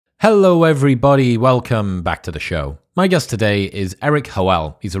Hello everybody, welcome back to the show. My guest today is Erik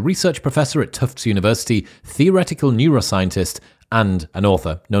Hoel. He's a research professor at Tufts University, theoretical neuroscientist, and an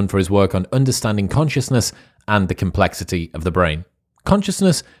author known for his work on understanding consciousness and the complexity of the brain.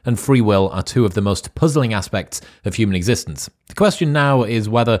 Consciousness and free will are two of the most puzzling aspects of human existence. The question now is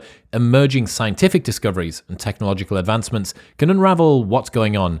whether emerging scientific discoveries and technological advancements can unravel what's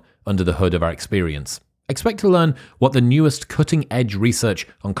going on under the hood of our experience. Expect to learn what the newest cutting-edge research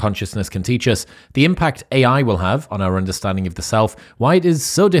on consciousness can teach us, the impact AI will have on our understanding of the self, why it is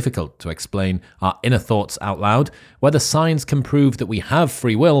so difficult to explain our inner thoughts out loud, whether science can prove that we have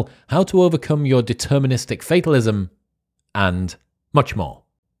free will, how to overcome your deterministic fatalism, and much more.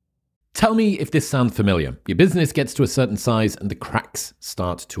 Tell me if this sounds familiar. Your business gets to a certain size and the cracks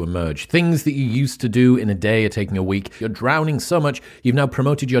start to emerge. Things that you used to do in a day are taking a week. You're drowning so much, you've now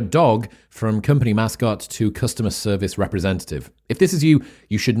promoted your dog from company mascot to customer service representative. If this is you,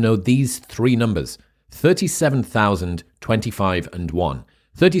 you should know these three numbers: 37,000, 25, and 1.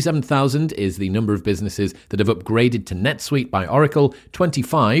 37,000 is the number of businesses that have upgraded to NetSuite by Oracle.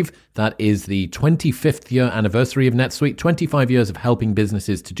 25, that is the 25th year anniversary of NetSuite. 25 years of helping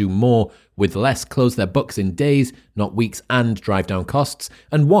businesses to do more with less, close their books in days, not weeks, and drive down costs.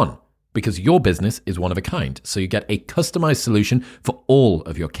 And 1, because your business is one of a kind. So you get a customized solution for all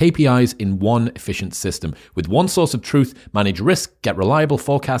of your KPIs in one efficient system. With one source of truth, manage risk, get reliable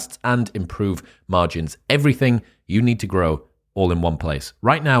forecasts, and improve margins. Everything you need to grow all in one place.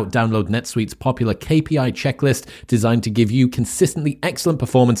 Right now, download NetSuite's popular KPI checklist designed to give you consistently excellent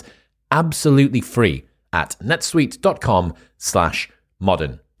performance absolutely free at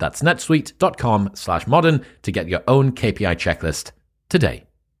netsuite.com/modern. That's netsuite.com/modern to get your own KPI checklist today.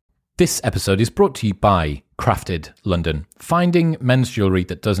 This episode is brought to you by Crafted London. Finding men's jewellery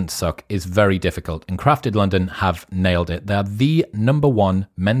that doesn't suck is very difficult, and Crafted London have nailed it. They're the #1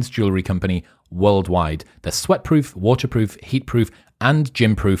 men's jewellery company worldwide. They're sweatproof, waterproof, heatproof, and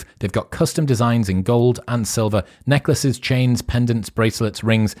gym-proof. They've got custom designs in gold and silver, necklaces, chains, pendants, bracelets,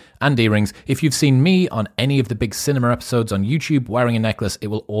 rings, and earrings. If you've seen me on any of the big cinema episodes on YouTube wearing a necklace, it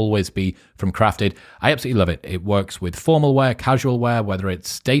will always be from Crafted. I absolutely love it. It works with formal wear, casual wear, whether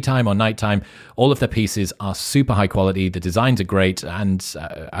it's daytime or nighttime. All of their pieces are super high quality. The designs are great, and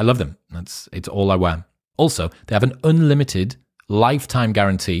I love them. It's all I wear. Also, they have an unlimited lifetime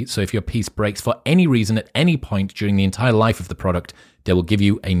guarantee, so if your piece breaks for any reason at any point during the entire life of the product, they will give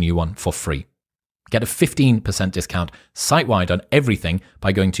you a new one for free. Get a 15% discount site-wide on everything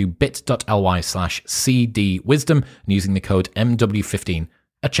by going to bit.ly/cdwisdom and using the code MW15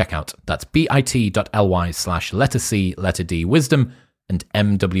 at checkout. That's bit.ly/C wisdom and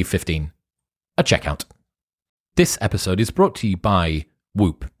MW15 at checkout. This episode is brought to you by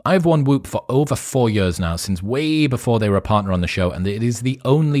Whoop. I've worn Whoop for over 4 years now, since way before they were a partner on the show, and it is the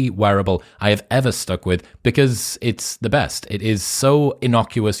only wearable I have ever stuck with because it's the best. It is so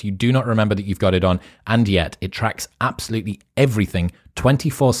innocuous, you do not remember that you've got it on, and yet it tracks absolutely everything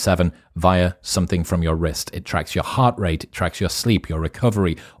 24/7 via something from your wrist. It tracks your heart rate, it tracks your sleep, your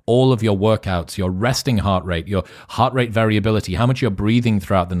recovery, all of your workouts, your resting heart rate, your heart rate variability, how much you're breathing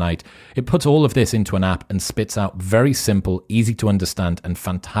throughout the night. It puts all of this into an app and spits out very simple, easy to understand, and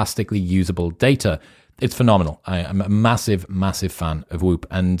fantastically usable data. It's phenomenal. I am a massive, massive fan of Whoop,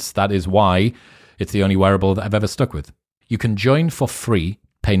 and that is why it's the only wearable that I've ever stuck with. You can join for free,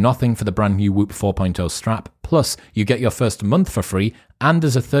 pay nothing for the brand new Whoop 4.0 strap, plus you get your first month for free, and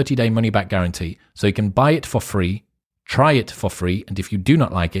there's a 30-day money-back guarantee. So you can buy it for free, try it for free, and if you do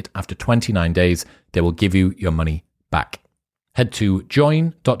not like it, after 29 days, they will give you your money back. Head to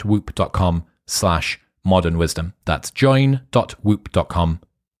join.whoop.com/modernwisdom. That's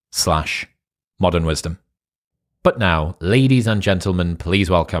join.whoop.com/modernwisdom. But now, ladies and gentlemen,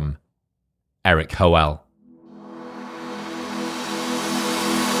 please welcome Erik Hoel.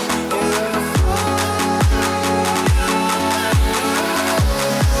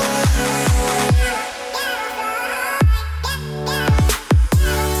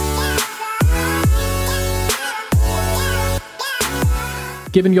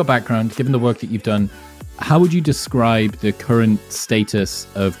 Given your background, given the work that you've done, how would you describe the current status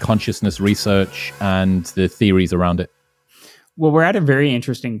of consciousness research and the theories around it? Well, we're at a very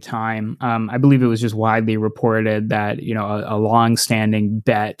interesting time. I believe it was just widely reported that, a long-standing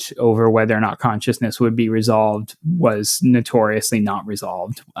bet over whether or not consciousness would be resolved was notoriously not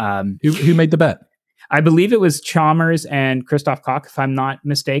resolved. Who made the bet? I believe it was Chalmers and Christoph Koch, if I'm not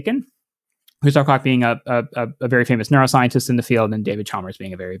mistaken. Christoph Koch being a very famous neuroscientist in the field, and David Chalmers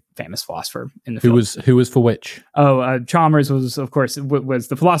being a very famous philosopher in the field. Who was for which? Chalmers was, of course, was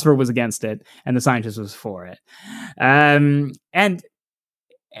the philosopher was against it, and the scientist was for it. And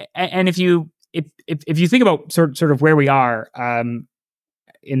And if you think about sort of where we are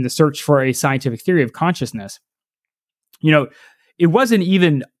in the search for a scientific theory of consciousness, it wasn't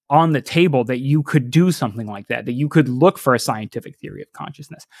even on the table that you could do something like that you could look for a scientific theory of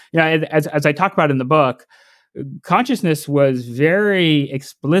consciousness. As I talk about in the book, consciousness was very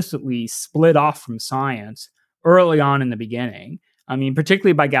explicitly split off from science early on in the beginning. I mean,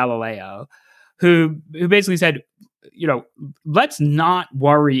 particularly by Galileo, who basically said, let's not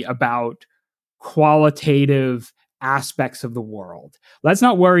worry about qualitative aspects of the world. Let's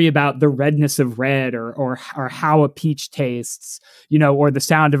not worry about the redness of red or how a peach tastes, or the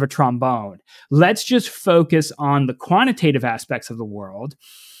sound of a trombone. Let's just focus on the quantitative aspects of the world,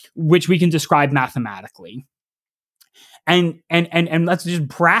 which we can describe mathematically. And let's just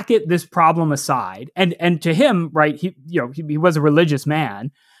bracket this problem aside. And to him, right, he was a religious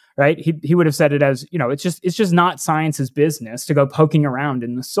man, right? He would have said it as, it's just not science's business to go poking around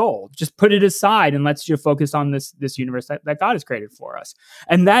in the soul. Just put it aside and let's just focus on this universe that God has created for us.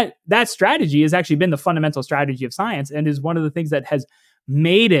 And that strategy has actually been the fundamental strategy of science, and is one of the things that has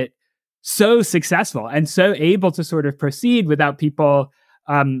made it so successful and so able to sort of proceed without people,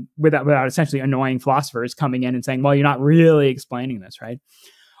 without essentially annoying philosophers coming in and saying, well, you're not really explaining this, right?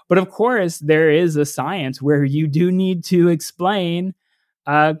 But of course, there is a science where you do need to explain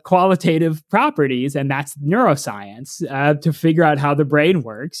qualitative properties, and that's neuroscience. To figure out how the brain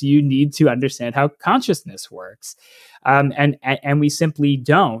works, you need to understand how consciousness works, and we simply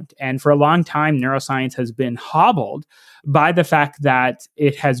don't. And for a long time, neuroscience has been hobbled by the fact that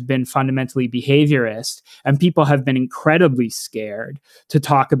it has been fundamentally behaviorist, and people have been incredibly scared to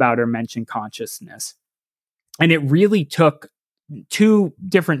talk about or mention consciousness. And it really took two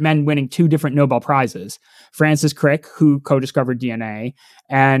different men winning two different Nobel Prizes, Francis Crick, who co-discovered DNA,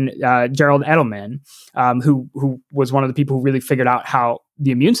 and Gerald Edelman, who was one of the people who really figured out how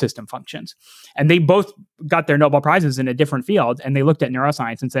the immune system functions. And they both got their Nobel Prizes in a different field, and they looked at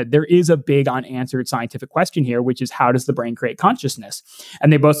neuroscience and said, there is a big unanswered scientific question here, which is, how does the brain create consciousness?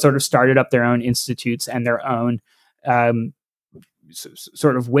 And they both sort of started up their own institutes and their own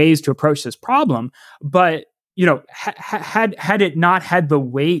sort of ways to approach this problem. But had it not had the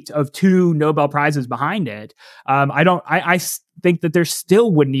weight of two Nobel Prizes behind it, I think that there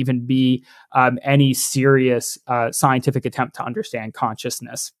still wouldn't even be any serious scientific attempt to understand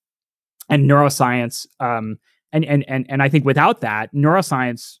consciousness and neuroscience. And I think without that,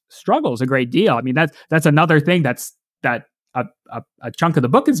 neuroscience struggles a great deal. I mean, that's another thing that a chunk of the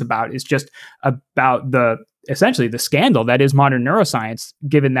book is about, is just about essentially the scandal that is modern neuroscience,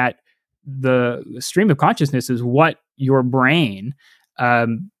 given that the stream of consciousness is what your brain,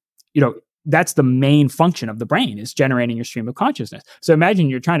 that's the main function of the brain, is generating your stream of consciousness. So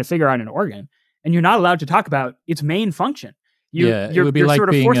imagine you're trying to figure out an organ and you're not allowed to talk about its main function. You're like sort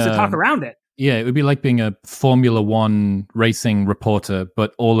of forced to talk around it. Yeah, it would be like being a Formula One racing reporter,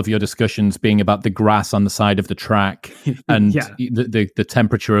 but all of your discussions being about the grass on the side of the track and the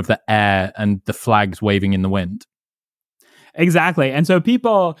temperature of the air and the flags waving in the wind. Exactly. And so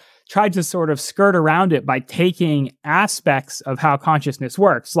people tried to sort of skirt around it by taking aspects of how consciousness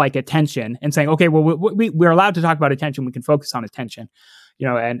works, like attention, and saying, okay, well, we're allowed to talk about attention. We can focus on attention,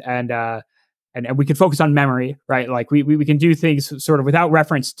 and we can focus on memory, right? Like we can do things sort of without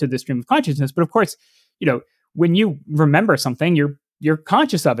reference to the stream of consciousness. But of course, when you remember something, you're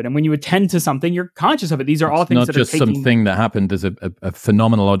conscious of it. And when you attend to something, you're conscious of it. These are all things that are not just something that happened. There's a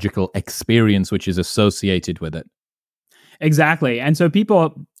phenomenological experience which is associated with it. Exactly. And so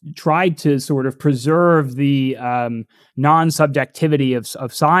people tried to sort of preserve the non-subjectivity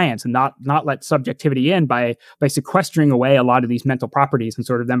of science and not let subjectivity in by sequestering away a lot of these mental properties and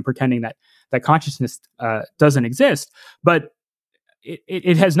sort of them pretending that consciousness doesn't exist. But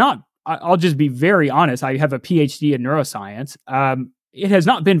it has not. I'll just be very honest. I have a PhD in neuroscience. It has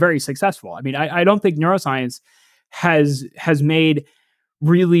not been very successful. I mean, I don't think neuroscience has made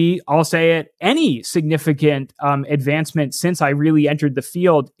really, I'll say it, any significant advancement since I really entered the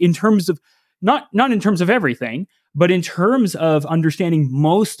field, in terms of not in terms of everything, but in terms of understanding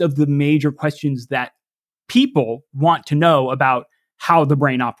most of the major questions that people want to know about how the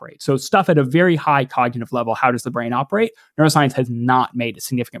brain operates. So stuff at a very high cognitive level, how does the brain operate? Neuroscience has not made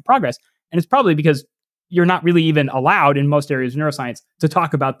significant progress. And it's probably because you're not really even allowed in most areas of neuroscience to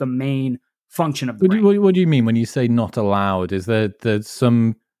talk about the main function of the brain. What do you mean when you say not allowed? Is there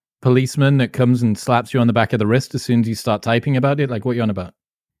some policeman that comes and slaps you on the back of the wrist as soon as you start typing about it? Like, what are you on about?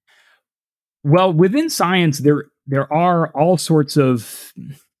 Well, within science, there are all sorts of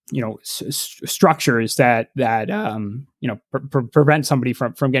structures that prevent somebody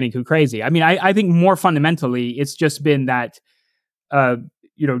from getting too crazy. I mean, I think more fundamentally, it's just been that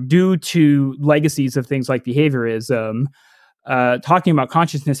due to legacies of things like behaviorism, talking about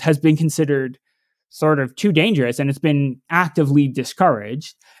consciousness has been considered sort of too dangerous, and it's been actively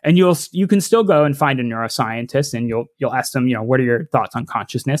discouraged. And you can still go and find a neuroscientist, and you'll ask them, what are your thoughts on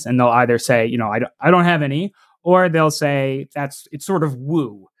consciousness? And they'll either say, I don't have any, or they'll say it's sort of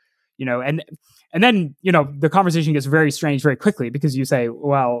woo, and then the conversation gets very strange very quickly, because you say,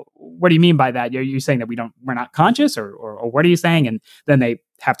 well, what do you mean by that? You're saying that we're not conscious, or what are you saying? And then they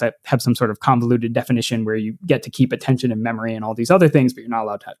have to have some sort of convoluted definition where you get to keep attention and memory and all these other things, but you're not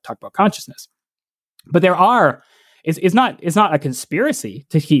allowed to talk about consciousness. But it's not a conspiracy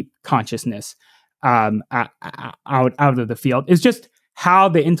to keep consciousness out of the field. It's just how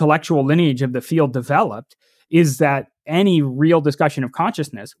the intellectual lineage of the field developed, is that any real discussion of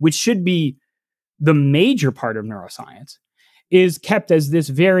consciousness, which should be the major part of neuroscience, is kept as this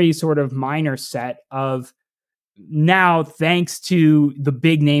very sort of minor set of, now, thanks to the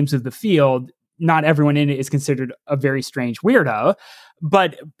big names of the field, not everyone in it is considered a very strange weirdo.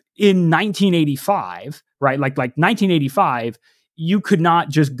 But in 1985, right, like 1985, you could not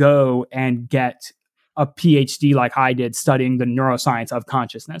just go and get a PhD like I did studying the neuroscience of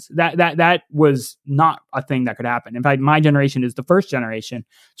consciousness. That was not a thing that could happen. In fact, my generation is the first generation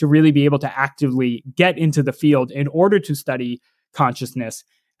to really be able to actively get into the field in order to study consciousness,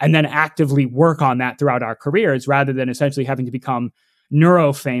 and then actively work on that throughout our careers, rather than essentially having to become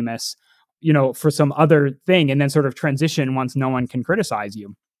neuro-famous, for some other thing, and then sort of transition once no one can criticize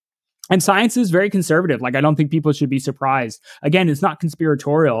you. And science is very conservative. Like, I don't think people should be surprised. Again, it's not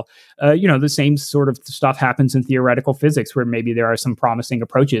conspiratorial. The same sort of stuff happens in theoretical physics, where maybe there are some promising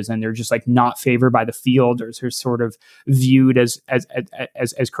approaches and they're just like not favored by the field, or they're sort of viewed as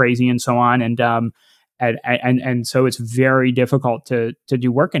crazy and so on. And so it's very difficult to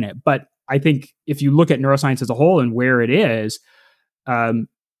do work in it. But I think if you look at neuroscience as a whole and where it is,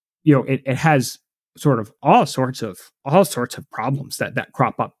 it has sort of all sorts of problems that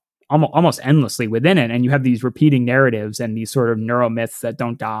crop up almost endlessly within it. And you have these repeating narratives and these sort of neuromyths that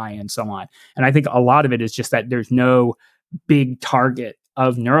don't die and so on. And I think a lot of it is just that there's no big target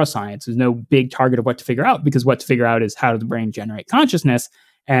of neuroscience. There's no big target of what to figure out, because what to figure out is how does the brain generate consciousness?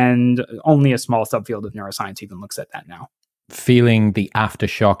 And only a small subfield of neuroscience even looks at that now. Feeling the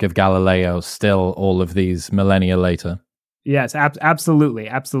aftershock of Galileo still all of these millennia later. Yes, absolutely.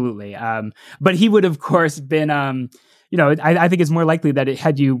 But he would, of course, been, I think it's more likely that it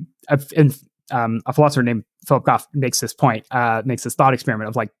had you, a philosopher named Philip Goff makes this point, makes this thought experiment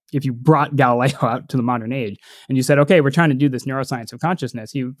of, like, if you brought Galileo out to the modern age and you said, okay, we're trying to do this neuroscience of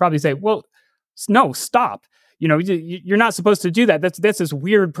consciousness, he would probably say, well, no, stop. You're not supposed to do that. That's this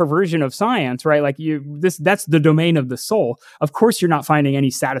weird perversion of science, right? Like, that's the domain of the soul. Of course, you're not finding any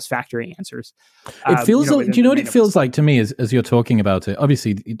satisfactory answers. It feels do you know what it feels like to me as you're talking about it?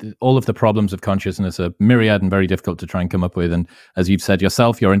 Obviously, all of the problems of consciousness are myriad and very difficult to try and come up with. And as you've said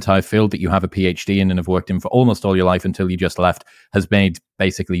yourself, your entire field that you have a PhD in and have worked in for almost all your life until you just left has made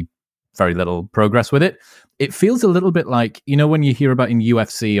basically very little progress with it. It feels a little bit like, when you hear about in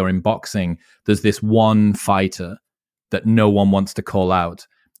UFC or in boxing, there's this one fighter that no one wants to call out.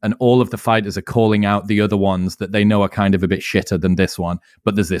 And all of the fighters are calling out the other ones that they know are kind of a bit shitter than this one.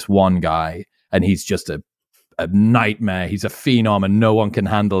 But there's this one guy, and he's just a nightmare. He's a phenom, and no one can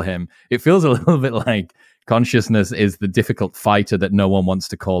handle him. It feels a little bit like consciousness is the difficult fighter that no one wants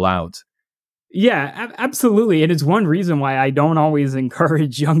to call out. Yeah, absolutely. And it's one reason why I don't always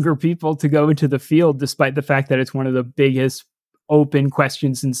encourage younger people to go into the field, despite the fact that it's one of the biggest open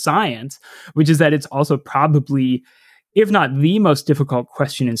questions in science, which is that it's also probably, if not the most difficult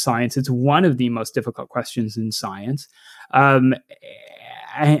question in science, it's one of the most difficult questions in science. And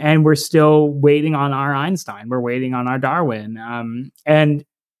we're still waiting on our Einstein. We're waiting on our Darwin. And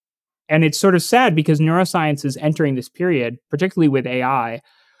it's sort of sad, because neuroscience is entering this period, particularly with AI,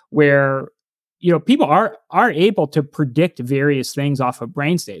 where people are able to predict various things off of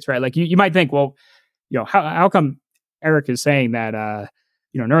brain states, right? Like, you might think, well, how come Erik is saying that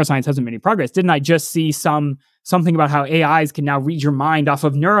neuroscience hasn't made any progress? Didn't I just see something about how AIs can now read your mind off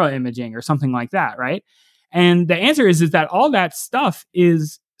of neuroimaging or something like that, right? And the answer is that all that stuff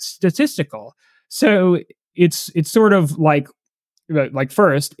is statistical. So it's sort of like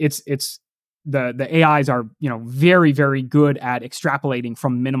first, it's the AIs are, very, very good at extrapolating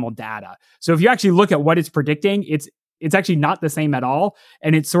from minimal data. So if you actually look at what it's predicting, it's actually not the same at all.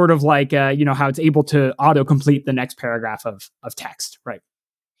 And it's sort of like, how it's able to autocomplete the next paragraph of text, right?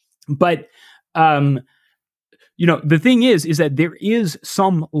 But, the thing is that there is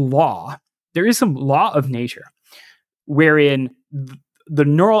some law of nature wherein the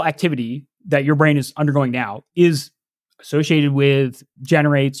neural activity that your brain is undergoing now is associated with,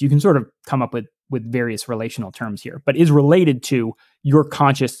 generates, you can sort of come up with various relational terms here, but is related to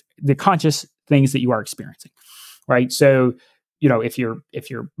the conscious things that you are experiencing, right? So, if you're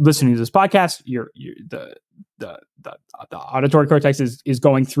listening to this podcast, the auditory cortex is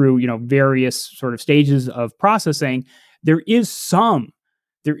going through, various sort of stages of processing. There is somewhere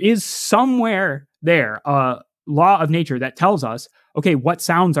there a law of nature that tells us, okay, what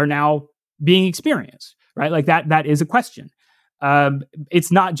sounds are now being experienced, right? Like that is a question.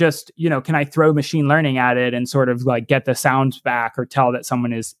 It's not just, can I throw machine learning at it and sort of like get the sounds back or tell that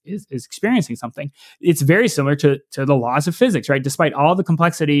someone is experiencing something. It's very similar to the laws of physics, right? Despite all the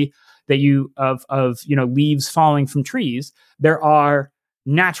complexity that of leaves falling from trees, there are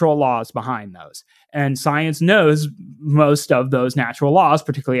natural laws behind those. And science knows most of those natural laws,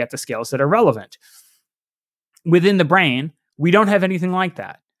 particularly at the scales that are relevant. Within the brain, we don't have anything like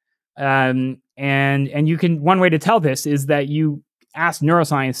that. And you can, one way to tell this is that you ask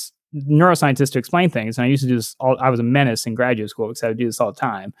neuroscientists to explain things. And I used to do this I was a menace in graduate school because I would do this all the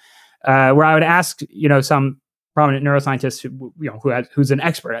time, where I would ask, some prominent neuroscientist who's an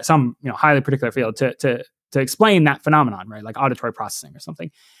expert at some, highly particular field to explain that phenomenon, right? Like auditory processing or something.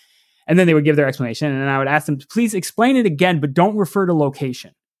 And then they would give their explanation, and I would ask them to please explain it again, but don't refer to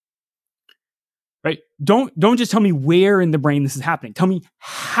location. Right? Don't just tell me where in the brain this is happening. Tell me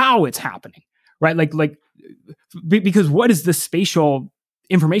how it's happening. Right? Because what does the spatial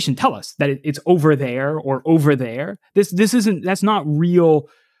information tell us? That it's over there or over there? That's not real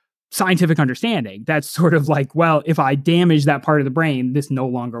scientific understanding. That's sort of like, well, if I damage that part of the brain, this no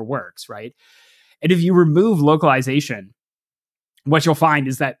longer works, right? And if you remove localization, what you'll find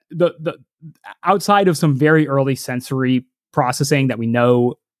is that the outside of some very early sensory processing that we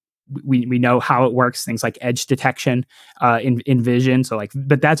know how it works, things like edge detection in vision. So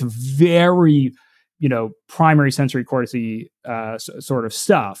but that's very, primary sensory cortex sort of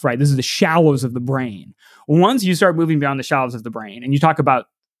stuff, right? This is the shallows of the brain. Once you start moving beyond the shallows of the brain and you talk about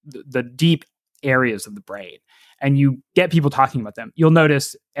the deep areas of the brain and you get people talking about them, you'll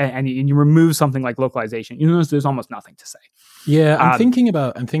notice, and you remove something like localization, you'll notice there's almost nothing to say. Yeah, I'm thinking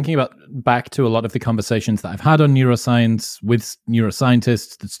about back to a lot of the conversations that I've had on neuroscience with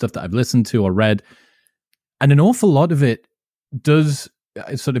neuroscientists, the stuff that I've listened to or read, and an awful lot of it does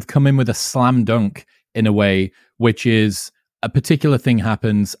sort of come in with a slam dunk in a way, which is a particular thing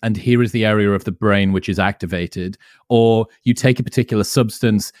happens and here is the area of the brain which is activated, or you take a particular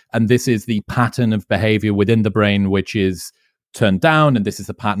substance and this is the pattern of behavior within the brain which is turned down and this is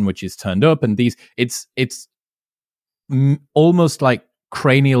the pattern which is turned up, and it's almost like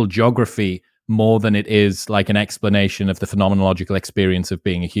cranial geography more than it is like an explanation of the phenomenological experience of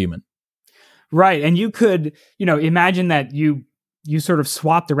being a human. Right. And you could, imagine that you sort of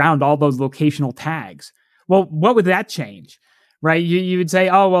swapped around all those locational tags. Well, what would that change? Right. You would say,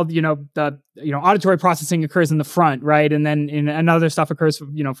 oh, well, the auditory processing occurs in the front, right? And then another stuff occurs,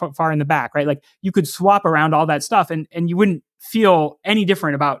 far in the back, right? Like you could swap around all that stuff and you wouldn't feel any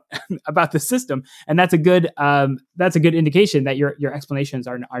different about the system. And that's a good indication that your explanations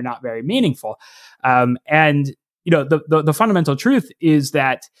are not very meaningful. And the fundamental truth is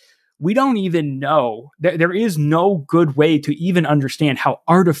that we don't even know, there is no good way to even understand how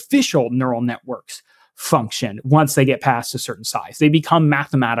artificial neural networks function once they get past a certain size. They become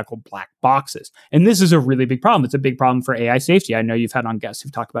mathematical black boxes. And this is a really big problem. It's a big problem for AI safety. I know you've had on guests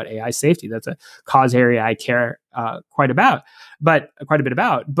who've talked about AI safety. That's a cause area I care quite a bit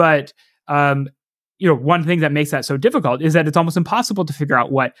about. But one thing that makes that so difficult is that it's almost impossible to figure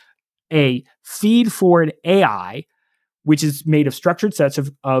out what a feed-forward AI, which is made of structured sets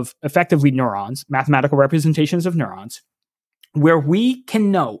of effectively neurons, mathematical representations of neurons, where we can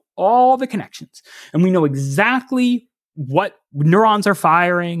know all the connections and we know exactly what neurons are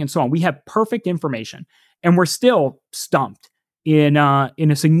firing and so on. We have perfect information, and we're still stumped in a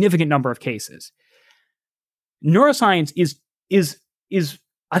significant number of cases. Neuroscience is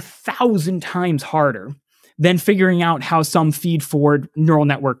 1,000 times harder than figuring out how some feed-forward neural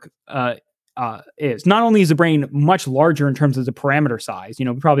network is. Not only is the brain much larger in terms of the parameter size,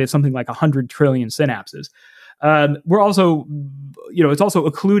 we probably have something like 100 trillion synapses. We're also, it's also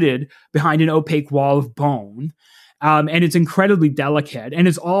occluded behind an opaque wall of bone, and it's incredibly delicate, and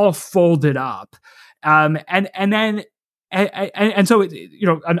it's all folded up, and so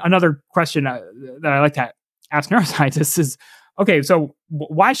another question that I like to ask neuroscientists is, okay, so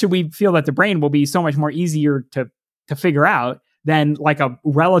why should we feel that the brain will be so much more easier to figure out than like a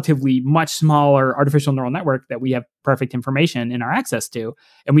relatively much smaller artificial neural network that we have perfect information in our access to,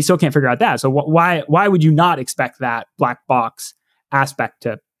 and we still can't figure out that. So why would you not expect that black box aspect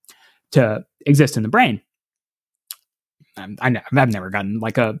to exist in the brain? I've never gotten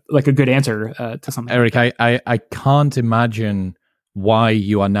like a good answer to something. Erik, like I can't imagine why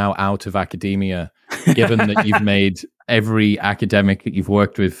you are now out of academia, given that you've made every academic that you've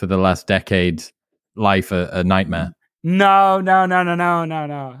worked with for the last decade life a nightmare. No.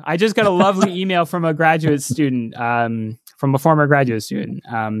 I just got a lovely email from a graduate student, from a former graduate student.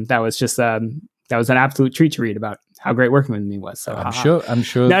 That was just that was an absolute treat to read about how great working with me was. So I'm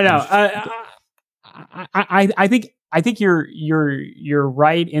sure. No. I think you're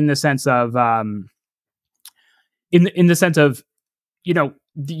right in the sense of in the sense of,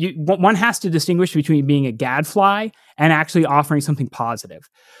 one has to distinguish between being a gadfly and actually offering something positive.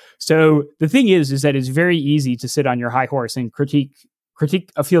 So the thing is that it's very easy to sit on your high horse and critique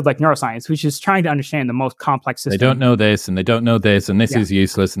a field like neuroscience, which is trying to understand the most complex system. They don't know this, and they don't know this, and this is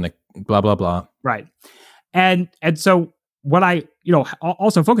useless, and blah blah blah. Right, and so what I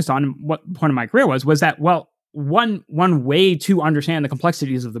also focused on, what point of my career was that, well, one way to understand the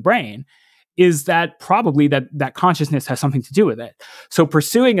complexities of the brain is that probably that consciousness has something to do with it. So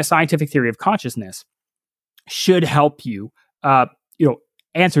pursuing a scientific theory of consciousness should help you,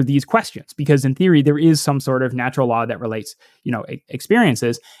 answer these questions, because in theory there is some sort of natural law that relates,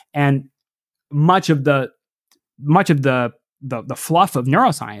 experiences, and much of the fluff of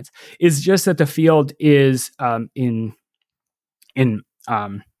neuroscience is just that the field is in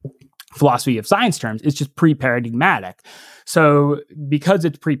philosophy of science terms, it's just pre-paradigmatic. So because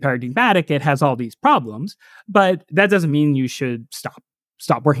it's pre-paradigmatic, it has all these problems, but that doesn't mean you should stop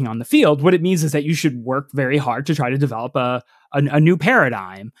working on the field. What it means is that you should work very hard to try to develop a new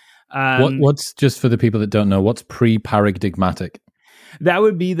paradigm. What's, just for the people that don't know, what's pre-paradigmatic? That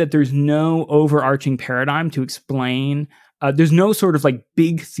would be that there's no overarching paradigm to explain. There's no sort of like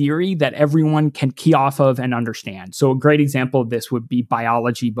big theory that everyone can key off of and understand. So a great example of this would be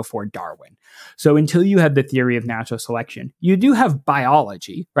biology before Darwin. So until you have the theory of natural selection, you do have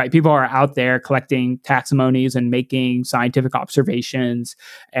biology, right? People are out there collecting taxonomies and making scientific observations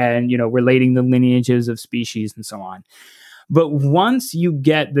and, relating the lineages of species and so on. But once you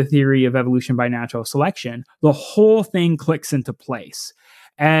get the theory of evolution by natural selection, the whole thing clicks into place.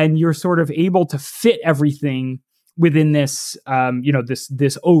 And you're sort of able to fit everything within this,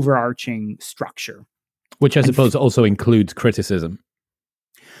 this overarching structure. Which I suppose also includes criticism.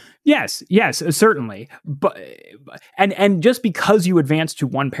 Yes, certainly. But and just because you advance to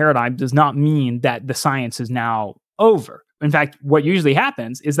one paradigm does not mean that the science is now over. In fact, what usually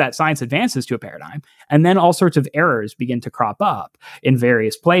happens is that science advances to a paradigm, and then all sorts of errors begin to crop up in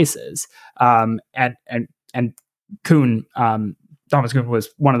various places. And Kuhn, Thomas Kuhn, was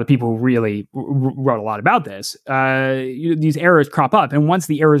one of the people who really wrote a lot about this. These errors crop up, and once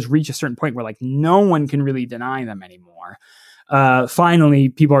the errors reach a certain point where like no one can really deny them anymore, finally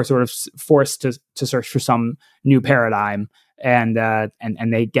people are sort of forced to search for some new paradigm, and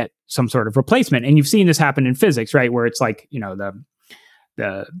they get some sort of replacement. And you've seen this happen in physics, right? Where it's like, the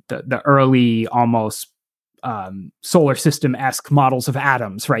early almost solar system-esque models of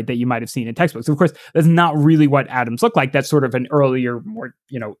atoms, right, that you might have seen in textbooks. Of course, that's not really what atoms look like. That's sort of an earlier, more,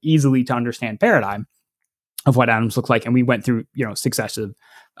 easily to understand paradigm of what atoms look like. And we went through, successive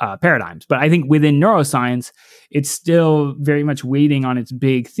paradigms. But I think within neuroscience, it's still very much waiting on its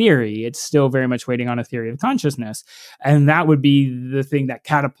big theory. It's still very much waiting on a theory of consciousness. And that would be the thing that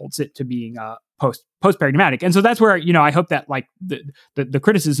catapults it to being post-paradigmatic. And so that's where, I hope that like the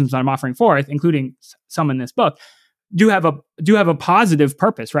criticisms I'm offering forth, including some in this book, do have a positive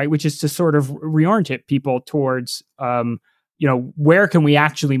purpose, right? Which is to sort of reorient people towards, where can we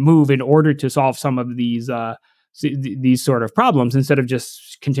actually move in order to solve some of these sort of problems, instead of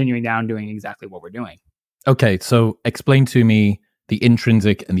just continuing down doing exactly what we're doing. Okay, so explain to me the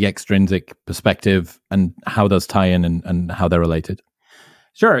intrinsic and the extrinsic perspective and how those tie in and how they're related.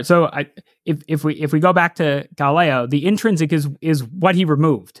 Sure. So if we go back to Galileo, the intrinsic is what he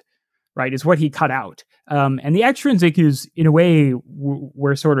removed, right? Is what he cut out. And the extrinsic is, in a way,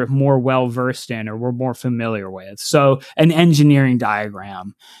 we're sort of more well-versed in, or we're more familiar with. So an engineering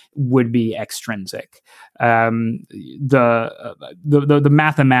diagram would be extrinsic. The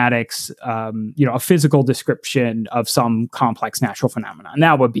mathematics, a physical description of some complex natural phenomenon,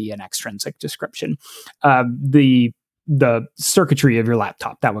 that would be an extrinsic description. The circuitry of your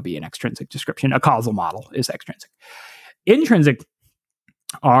laptop, that would be an extrinsic description. A causal model is extrinsic. Intrinsic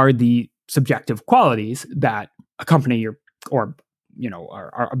are the subjective qualities that accompany your, or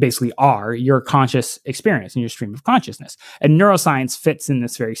are basically are your conscious experience and your stream of consciousness. And neuroscience fits in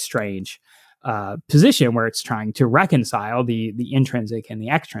this very strange position where it's trying to reconcile the intrinsic and the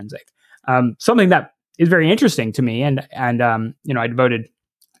extrinsic. Something that is very interesting to me, and I devoted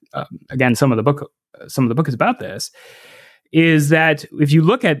again some of the book is about this, is that if you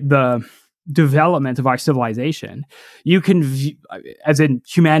look at the development of our civilization, you can view, as in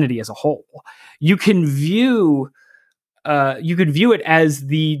humanity as a whole, you can view it as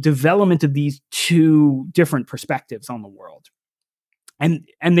the development of these two different perspectives on the world, and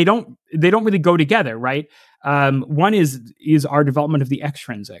they don't really go together, right? One is our development of the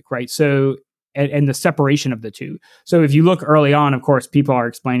extrinsic, right? So and the separation of the two. So if you look early on, of course, people are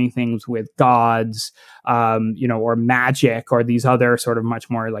explaining things with gods, or magic, or these other sort of much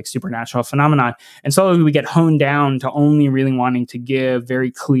more like supernatural phenomena. And slowly we get honed down to only really wanting to give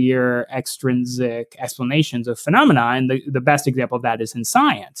very clear extrinsic explanations of phenomena. And the best example of that is in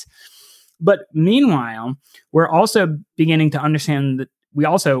science. But meanwhile, we're also beginning to understand that we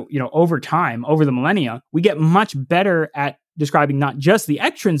also, over time, over the millennia, we get much better at describing not just the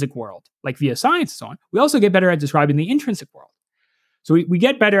extrinsic world, like via science and so on. We also get better at describing the intrinsic world. So we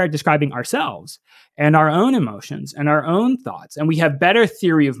get better at describing ourselves and our own emotions and our own thoughts. And we have better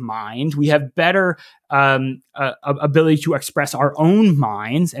theory of mind. We have better ability to express our own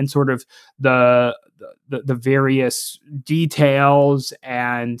minds and sort of the various details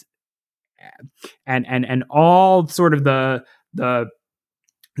and all sort of the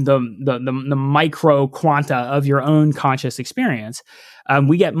micro quanta of your own conscious experience.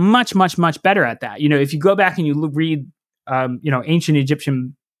 We get much better at that. If you go back and you read, ancient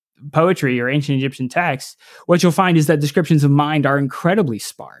Egyptian poetry or ancient Egyptian texts, what you'll find is that descriptions of mind are incredibly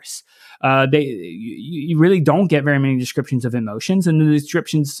sparse. You really don't get very many descriptions of emotions, and the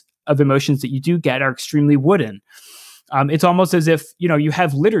descriptions of emotions that you do get are extremely wooden. It's almost as if, you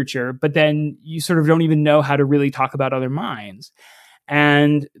have literature, but then you sort of don't even know how to really talk about other minds.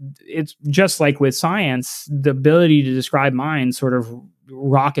 And it's just like with science, the ability to describe minds sort of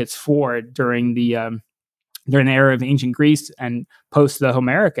rockets forward during the era of ancient Greece and post the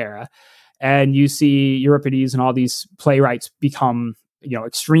Homeric era. And you see Euripides and all these playwrights become,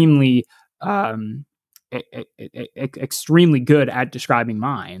 extremely good at describing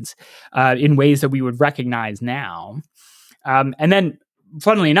minds in ways that we would recognize now. And then,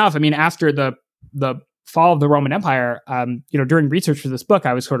 funnily enough, after the fall of the Roman Empire, during research for this book,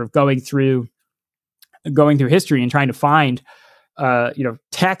 I was sort of going through history and trying to find,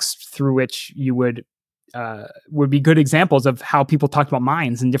 texts through which you would be good examples of how people talked about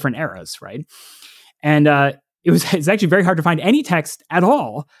minds in different eras, right? And it's actually very hard to find any text at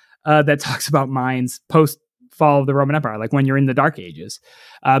all that talks about minds post fall of the Roman Empire, like when you're in the Dark Ages.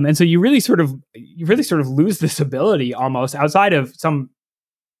 And so you really sort of lose this ability almost outside of some,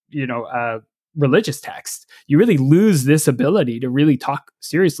 religious text. You really lose this ability to really talk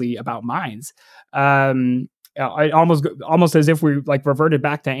seriously about minds. Almost as if we like reverted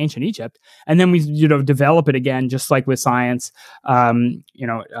back to ancient Egypt, and then we develop it again, just like with science, during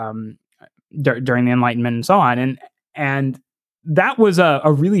the Enlightenment and so on. And that was a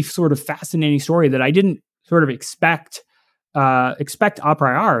really sort of fascinating story that I didn't sort of expect a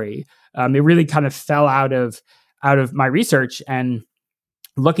priori. It really kind of fell out of my research and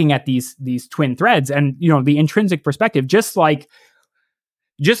looking at these twin threads and the intrinsic perspective, just like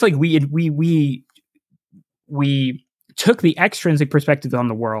we took the extrinsic perspective on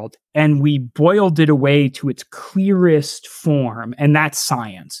the world and we boiled it away to its clearest form, and that's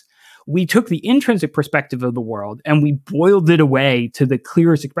science. We took the intrinsic perspective of the world and we boiled it away to the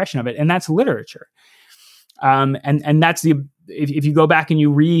clearest expression of it, and that's literature. And that's if you go back and you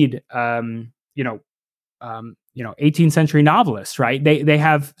read 18th century novelists, right? They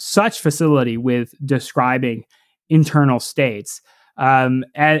have such facility with describing internal states, and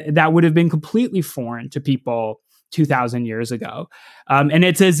that would have been completely foreign to people 2,000 years ago. And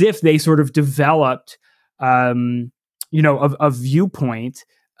it's as if they sort of developed, a viewpoint,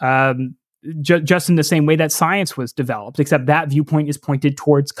 just in the same way that science was developed, except that viewpoint is pointed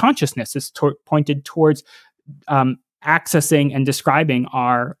towards consciousness. It's pointed towards accessing and describing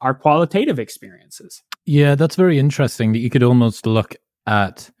our qualitative experiences. Yeah, that's very interesting that you could almost look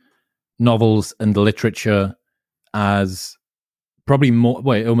at novels and literature as probably more,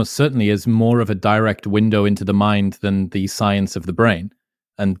 well, almost certainly as more of a direct window into the mind than the science of the brain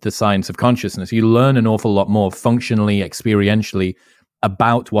and the science of consciousness. You learn an awful lot more functionally, experientially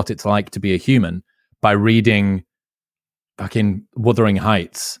about what it's like to be a human by reading fucking Wuthering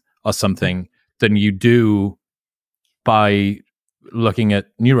Heights or something than you do by looking at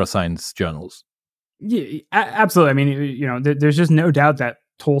neuroscience journals. Yeah, absolutely. There's just no doubt that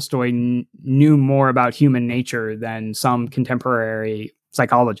Tolstoy knew more about human nature than some contemporary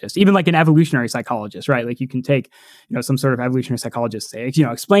psychologists, even like an evolutionary psychologist, right? Like you can take, some sort of evolutionary psychologist say,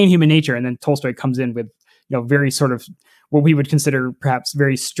 explain human nature, and then Tolstoy comes in with, very sort of what we would consider perhaps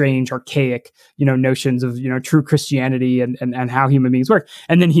very strange, archaic, notions of, true Christianity and how human beings work.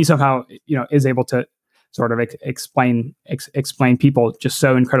 And then he somehow, is able to sort of explain people just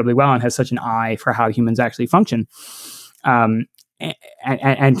so incredibly well, and has such an eye for how humans actually function. And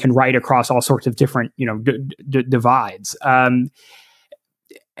can write across all sorts of different, divides. And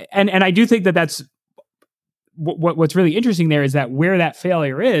I do think that's what's really interesting there, is that where that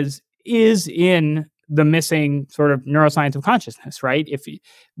failure is in the missing sort of neuroscience of consciousness, right? If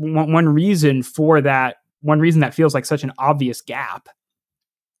one reason that feels like such an obvious gap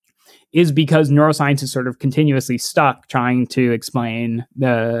is because neuroscience is sort of continuously stuck trying to explain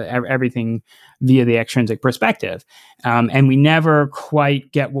everything via the extrinsic perspective. And we never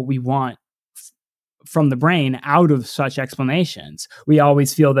quite get what we want from the brain out of such explanations. We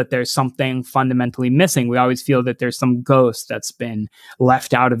always feel that there's something fundamentally missing. We always feel that there's some ghost that's been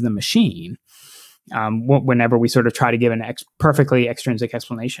left out of the machine whenever we sort of try to give an perfectly extrinsic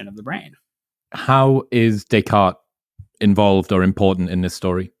explanation of the brain. How is Descartes involved or important in this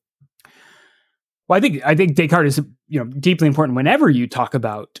story? Well, I think Descartes is deeply important whenever you talk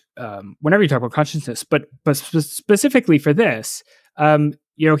about consciousness, but specifically for this,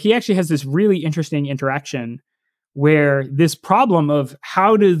 he actually has this really interesting interaction where this problem of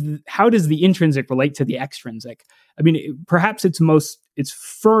how does the intrinsic relate to the extrinsic? I mean, perhaps its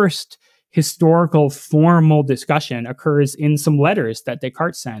first historical formal discussion occurs in some letters that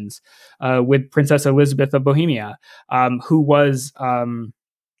Descartes sends with Princess Elizabeth of Bohemia, who was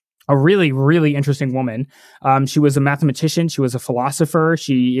a really, really interesting woman. She was a mathematician. She was a philosopher.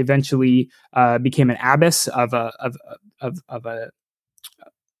 She eventually became an abbess of a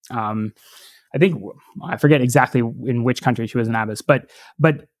I think, I forget exactly in which country she was an abbess, but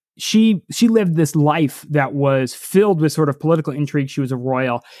she lived this life that was filled with sort of political intrigue. She was a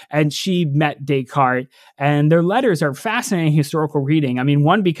royal, and she met Descartes, and their letters are fascinating historical reading. I mean,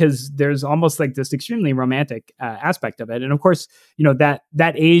 one, because there's almost like this extremely romantic aspect of it. And of course, that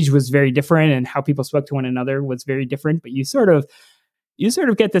age was very different, and how people spoke to one another was very different, but you sort of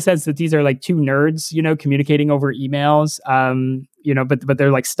get the sense that these are like two nerds, communicating over emails, but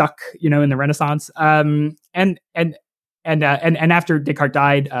they're like stuck, in the Renaissance. And after Descartes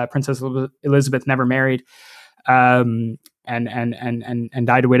died, Princess Elizabeth never married, and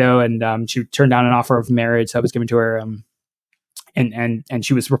died a widow, and she turned down an offer of marriage that was given to her, and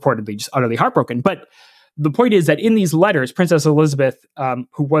she was reportedly just utterly heartbroken. But the point is that in these letters, Princess Elizabeth,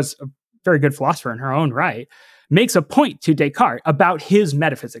 who was a very good philosopher in her own right, makes a point to Descartes about his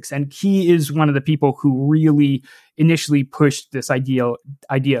metaphysics. And he is one of the people who really initially pushed this idea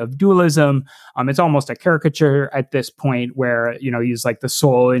of dualism. It's almost a caricature at this point where, he's like the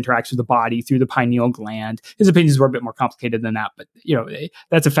soul interacts with the body through the pineal gland. His opinions were a bit more complicated than that, but,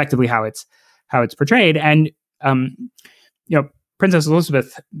 that's effectively how it's portrayed. And, Princess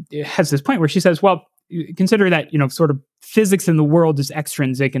Elizabeth has this point where she says, well, consider that, sort of physics in the world is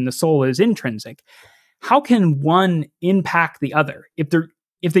extrinsic and the soul is intrinsic. How can one impact the other? If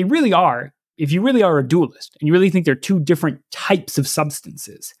you really are a dualist and you really think they're two different types of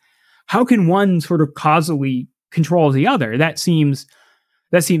substances, how can one sort of causally control the other? That seems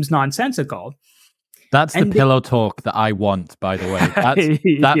nonsensical. That's the pillow talk that I want, by the way.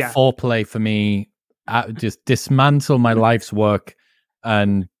 That foreplay for me, just dismantle my life's work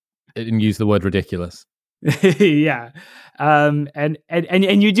and use the word ridiculous. Yeah.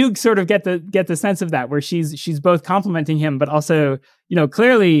 And you do sort of get the sense of that, where she's both complimenting him, but also,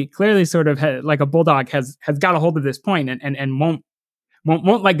 clearly sort of like a bulldog has got a hold of this point and won't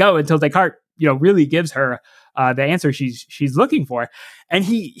let go until Descartes, really gives her the answer she's looking for. And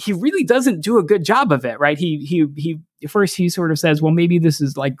he really doesn't do a good job of it, right? He first he sort of says, well, maybe this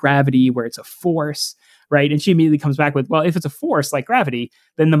is like gravity, where it's a force, right? And she immediately comes back with, well, if it's a force like gravity,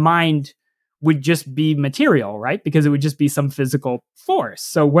 then the mind would just be material, right? Because it would just be some physical force.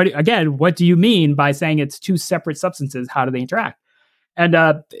 So what do you mean by saying it's two separate substances? How do they interact? And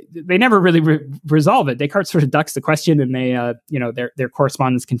they never really resolve it. Descartes sort of ducks the question, and they, their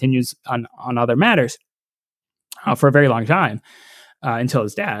correspondence continues on other matters for a very long time until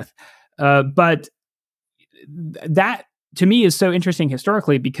his death. But that, to me, is so interesting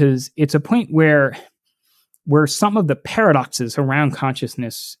historically, because it's a point where some of the paradoxes around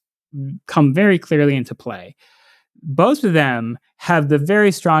consciousness come very clearly into play. Both of them have the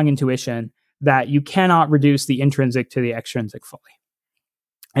very strong intuition that you cannot reduce the intrinsic to the extrinsic fully.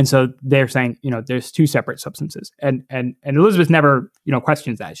 And so they're saying, there's two separate substances. And Elizabeth never,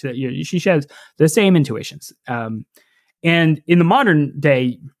 questions that. She shares the same intuitions. And in the modern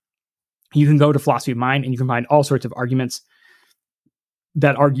day, you can go to philosophy of mind and you can find all sorts of arguments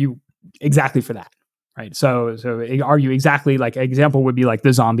that argue exactly for that. Right. So argue exactly like an example would be like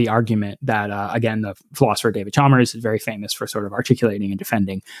the zombie argument that, again, the philosopher David Chalmers is very famous for sort of articulating and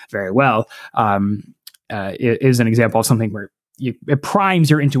defending very well, is an example of something where it primes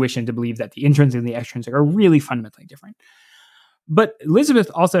your intuition to believe that the intrinsic and the extrinsic are really fundamentally different. But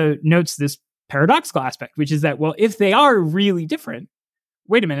Elizabeth also notes this paradoxical aspect, which is that, well, if they are really different,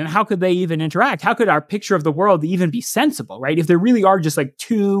 wait a minute, how could they even interact? How could our picture of the world even be sensible, right? If there really are just like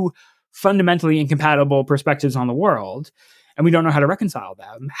two fundamentally incompatible perspectives on the world, and we don't know how to reconcile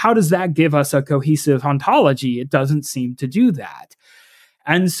them, how does that give us a cohesive ontology? It doesn't seem to do that.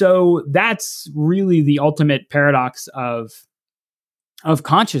 And so that's really the ultimate paradox of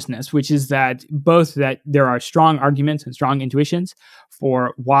consciousness, which is that both that there are strong arguments and strong intuitions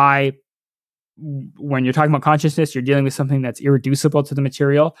for why, when you're talking about consciousness, you're dealing with something that's irreducible to the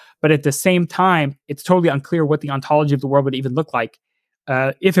material, but at the same time, it's totally unclear what the ontology of the world would even look like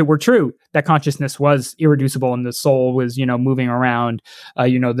if it were true that consciousness was irreducible and the soul was, moving around,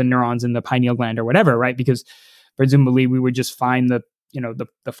 the neurons in the pineal gland or whatever, right? Because presumably we would just find the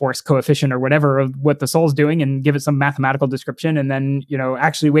force coefficient or whatever of what the soul's doing and give it some mathematical description, and then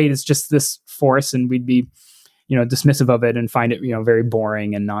actually wait, it's just this force, and we'd be dismissive of it and find it very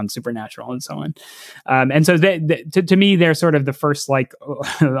boring and non-supernatural and so on. And so to me, they're sort of the first like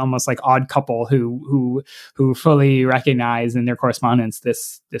almost like odd couple who fully recognize in their correspondence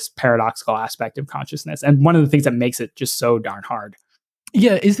this paradoxical aspect of consciousness, and one of the things that makes it just so darn hard.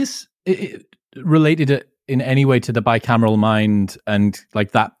 Yeah, is this related in any way to the bicameral mind and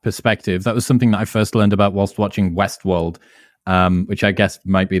like that perspective? That was something that I first learned about whilst watching Westworld, which I guess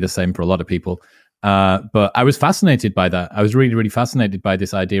might be the same for a lot of people. But I was fascinated by that. I was really, really fascinated by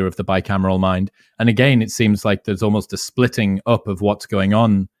this idea of the bicameral mind. And again, it seems like there's almost a splitting up of what's going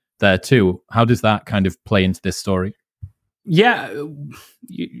on there too. How does that kind of play into this story? Yeah,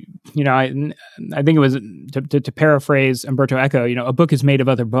 I think it was to paraphrase Umberto Eco. A book is made of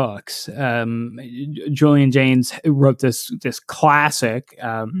other books. Julian Jaynes wrote this classic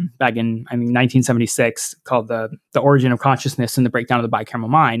back in 1976 called the Origin of Consciousness and the Breakdown of the Bicameral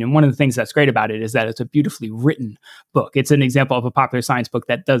Mind. And one of the things that's great about it is that it's a beautifully written book. It's an example of a popular science book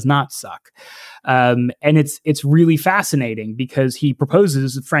that does not suck, and it's really fascinating because he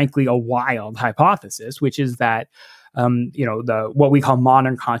proposes, frankly, a wild hypothesis, which is that what we call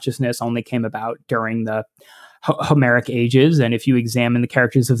modern consciousness only came about during the Homeric ages. And if you examine the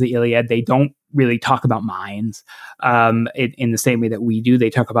characters of the Iliad, they don't really talk about minds in the same way that we do. They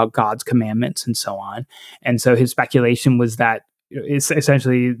talk about God's commandments and so on. And so his speculation was that it's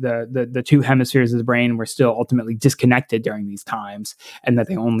essentially the two hemispheres of the brain were still ultimately disconnected during these times, and that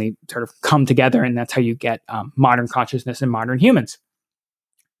they only sort of come together. And that's how you get modern consciousness and modern humans.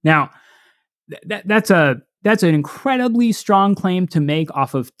 Now, that's an incredibly strong claim to make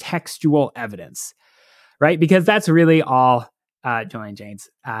off of textual evidence, right? Because that's really all Julian Jaynes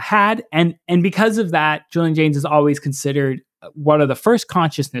had. And because of that, Julian Jaynes is always considered one of the first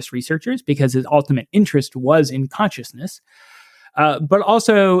consciousness researchers because his ultimate interest was in consciousness. But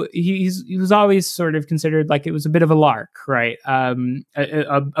also, he was always sort of considered like it was a bit of a lark, right?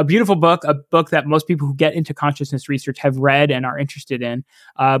 A beautiful book, a book that most people who get into consciousness research have read and are interested in,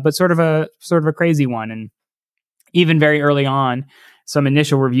 but sort of a crazy one. And even very early on, some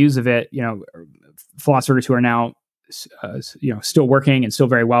initial reviews of it, philosophers who are now, still working and still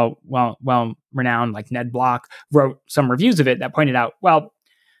very well renowned, like Ned Block, wrote some reviews of it that pointed out, well,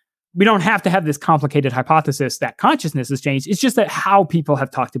 we don't have to have this complicated hypothesis that consciousness has changed. It's just that how people have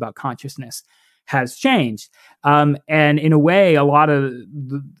talked about consciousness has changed. And in a way, a lot of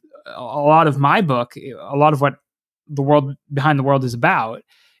my book, a lot of what the world behind the world is about,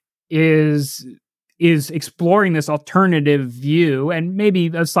 is exploring this alternative view, and maybe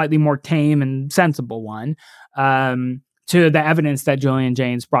a slightly more tame and sensible one, to the evidence that Julian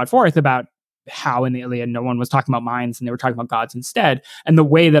Jaynes brought forth about how in the Iliad no one was talking about minds and they were talking about gods instead. And the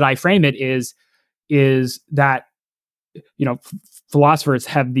way that I frame it is that philosophers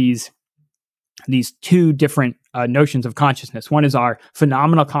have these two different notions of consciousness. One is our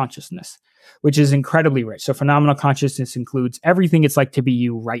phenomenal consciousness, which is incredibly rich. So phenomenal consciousness includes everything it's like to be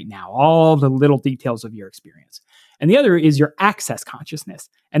you right now, all the little details of your experience. And the other is your access consciousness.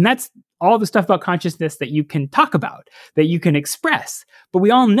 And that's all the stuff about consciousness that you can talk about, that you can express. But we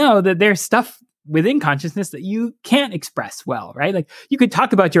all know that there's stuff within consciousness that you can't express well, right? Like you could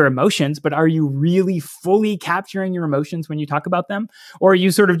talk about your emotions, but are you really fully capturing your emotions when you talk about them? Or are you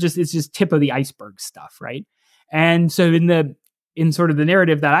sort of it's just tip of the iceberg stuff, right? And so in sort of the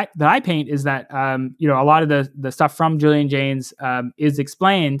narrative that I paint is that, a lot of the stuff from Julian Jaynes is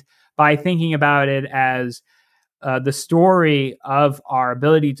explained by thinking about it as the story of our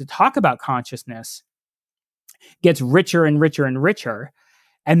ability to talk about consciousness gets richer and richer and richer.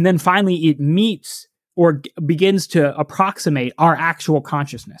 And then finally it meets or begins to approximate our actual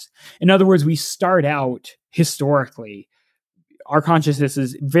consciousness. In other words, we start out historically, our consciousness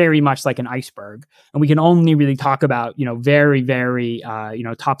is very much like an iceberg, and we can only really talk about, very, very,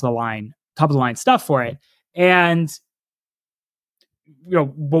 top of the line stuff for it. And,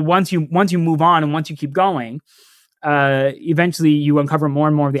 but once you move on and once you keep going, eventually you uncover more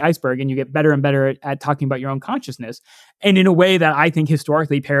and more of the iceberg, and you get better and better at talking about your own consciousness. And in a way that I think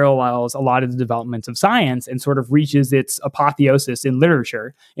historically parallels a lot of the developments of science and sort of reaches its apotheosis in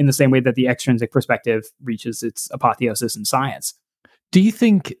literature in the same way that the extrinsic perspective reaches its apotheosis in science. Do you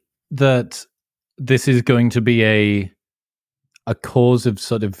think that this is going to be a cause of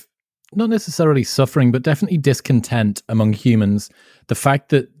sort of not necessarily suffering, but definitely discontent among humans? The fact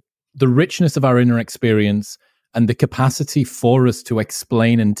that the richness of our inner experience and the capacity for us to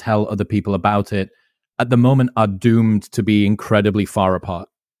explain and tell other people about it at the moment are doomed to be incredibly far apart.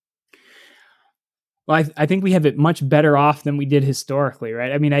 Well, I think we have it much better off than we did historically,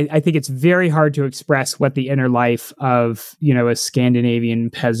 right? I mean, I think it's very hard to express what the inner life of, a Scandinavian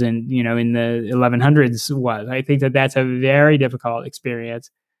peasant, in the 1100s was. I think that that's a very difficult experience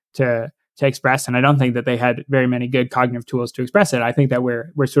to express, and I don't think that they had very many good cognitive tools to express it. I think that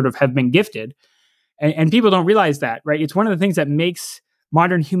we're sort of have been gifted. And people don't realize that, right? It's one of the things that makes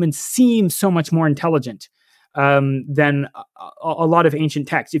modern humans seem so much more intelligent than a lot of ancient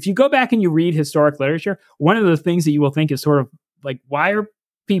texts. If you go back and you read historic literature, one of the things that you will think is sort of like, why are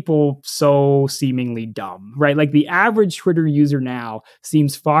people so seemingly dumb, right? Like the average Twitter user now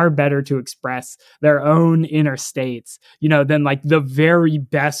seems far better to express their own inner states, than like the very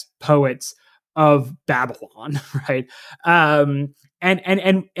best poets of Babylon, right?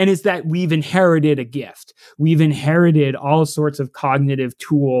 And is that we've inherited a gift. We've inherited all sorts of cognitive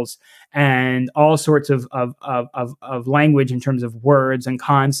tools and all sorts of language in terms of words and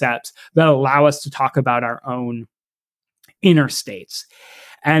concepts that allow us to talk about our own inner states.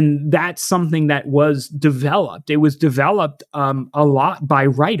 And that's something that was developed. It was developed a lot by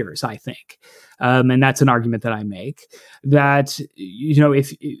writers, I think. And that's an argument that I make, that,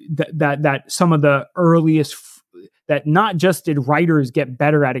 if that some of the earliest that not just did writers get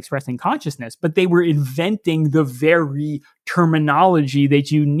better at expressing consciousness, but they were inventing the very terminology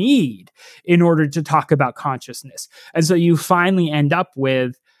that you need in order to talk about consciousness. And so you finally end up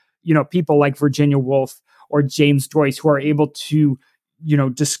with, people like Virginia Woolf or James Joyce, who are able to,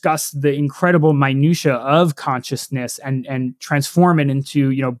 discuss the incredible minutia of consciousness and transform it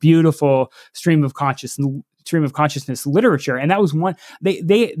into, beautiful stream of consciousness literature. And that was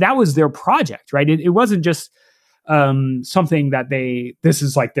that was their project, right? It wasn't just something that this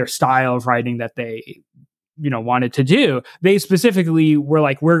is like their style of writing that they, wanted to do. They specifically were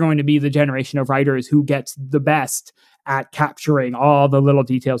like, we're going to be the generation of writers who gets the best at capturing all the little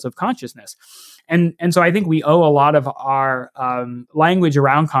details of consciousness. And so I think we owe a lot of our language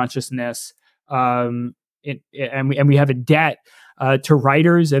around consciousness, and we have a debt to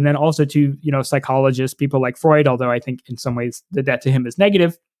writers, and then also to psychologists, people like Freud. Although I think in some ways the debt to him is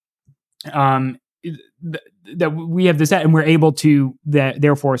negative. That we have this debt, and we're able to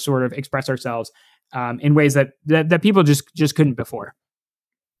therefore sort of express ourselves in ways that people just couldn't before.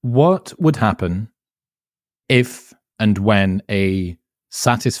 What would happen if and when a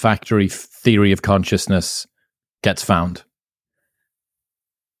satisfactory theory of consciousness gets found?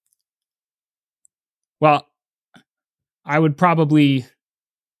 Well, I would probably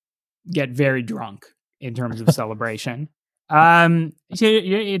get very drunk in terms of celebration. It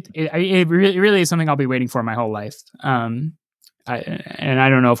really is something I'll be waiting for my whole life. And I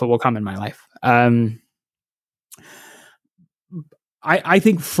don't know if it will come in my life. I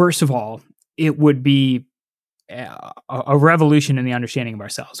think, first of all, it would be a revolution in the understanding of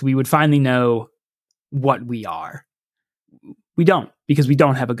ourselves. We would finally know what we are. We don't, because we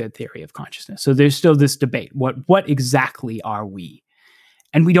don't have a good theory of consciousness. So there's still this debate. What exactly are we?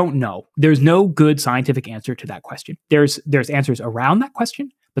 And we don't know. There's no good scientific answer to that question. There's answers around that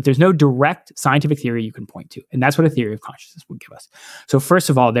question, but there's no direct scientific theory you can point to. And that's what a theory of consciousness would give us. So first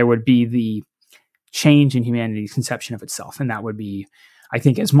of all, there would be the change in humanity's conception of itself. And that would be, I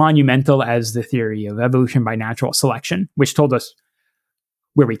think, as monumental as the theory of evolution by natural selection, which told us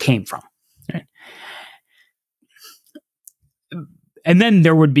where we came from. Right? And then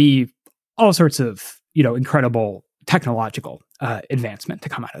there would be all sorts of, incredible technological advancement to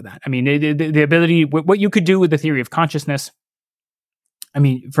come out of that. I mean, the ability, what you could do with the theory of consciousness. I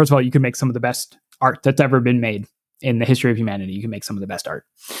mean, first of all, you could make some of the best art that's ever been made in the history of humanity. You can make some of the best art.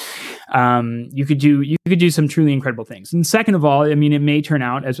 You could do some truly incredible things. And second of all, I mean, it may turn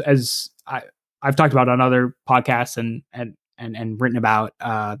out as I've talked about on other podcasts and written about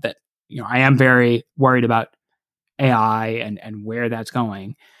that, I am very worried about AI and where that's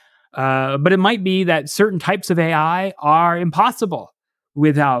going. But it might be that certain types of AI are impossible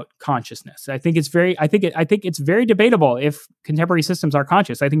without consciousness. I think it's very debatable if contemporary systems are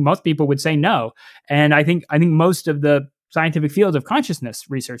conscious. I think most people would say no, and I think most of the scientific fields of consciousness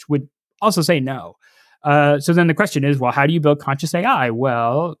research would also say no. So then the question is, well, how do you build conscious AI?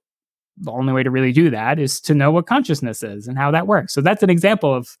 Well, the only way to really do that is to know what consciousness is and how that works. So that's an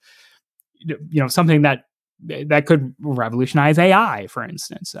example of something that could revolutionize AI, for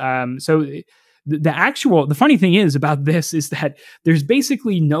instance. So the funny thing is about this is that there's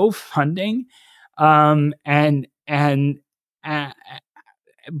basically no funding, and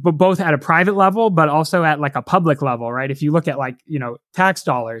but both at a private level, but also at like a public level, right? If you look at tax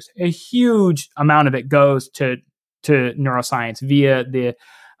dollars, a huge amount of it goes to neuroscience via the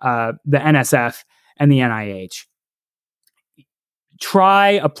NSF and the NIH. Try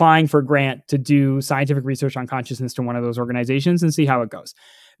applying for a grant to do scientific research on consciousness to one of those organizations and see how it goes.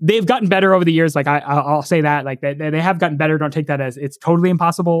 They've gotten better over the years. Like I'll say that, like they have gotten better. Don't take that as it's totally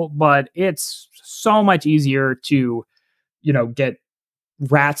impossible, but it's so much easier to, get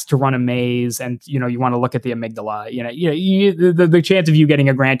rats to run a maze, and you want to look at the amygdala. The chance of you getting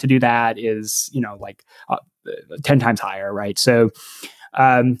a grant to do that is 10 times higher, right? So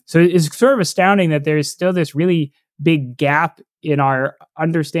it's sort of astounding that there's still this really big gap in our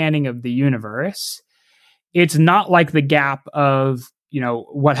understanding of the universe. It's not like the gap of,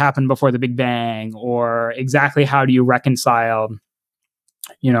 what happened before the Big Bang, or exactly how do you reconcile,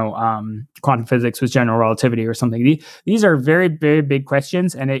 quantum physics with general relativity or something. These are very, very big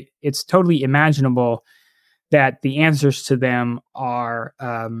questions, and it's totally imaginable that the answers to them are,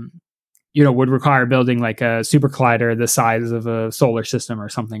 would require building like a super collider the size of a solar system or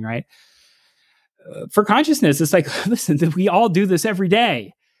something, right? For consciousness, it's like, listen, we all do this every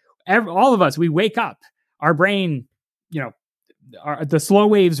day. All of us, we wake up, our brain, the slow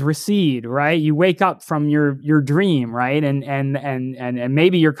waves recede, right? You wake up from your dream, right? And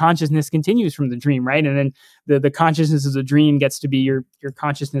maybe your consciousness continues from the dream, right? And then the consciousness of the dream gets to be your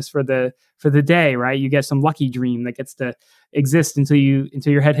consciousness for the day, right? You get some lucky dream that gets to exist until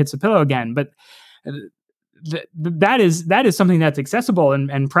your head hits the pillow again. But that is something that's accessible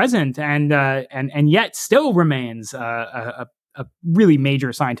and present, and yet still remains a really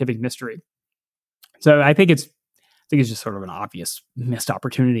major scientific mystery. So I think it's just sort of an obvious missed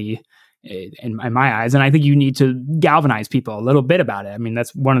opportunity in my eyes, and I think you need to galvanize people a little bit about it. I mean,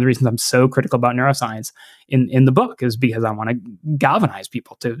 that's one of the reasons I'm so critical about neuroscience in the book, is because I want to galvanize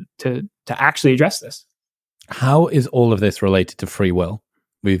people to actually address this. How is all of this related to free will?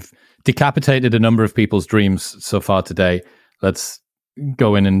 We've decapitated a number of people's dreams so far today. Let's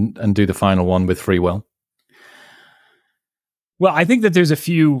go in and do the final one with free will. Well, I think that there's a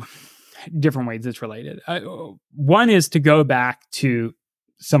few different ways it's related. One is to go back to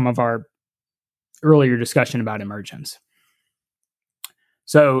some of our earlier discussion about emergence.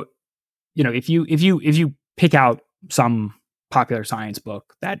 So, if you pick out some popular science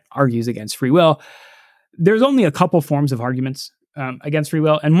book that argues against free will, there's only a couple forms of arguments against free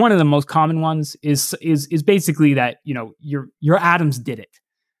will, and one of the most common ones is basically that your atoms did it.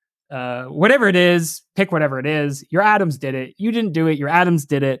 Whatever it is, pick whatever it is. Your atoms did it. You didn't do it. Your atoms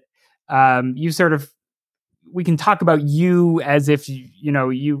did it. We can talk about you as if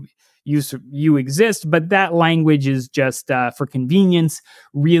you exist, but that language is just for convenience.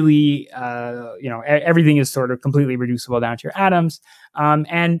 Really, everything is sort of completely reducible down to your atoms,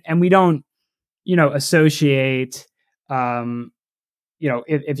 and we don't associate.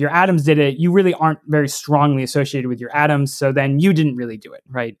 If your atoms did it, you really aren't very strongly associated with your atoms. So then you didn't really do it,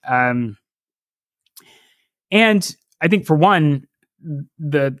 right? And I think for one,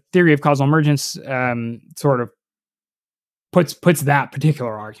 the theory of causal emergence sort of puts that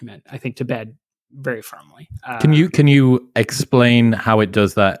particular argument, I think, to bed very firmly. Can you explain how it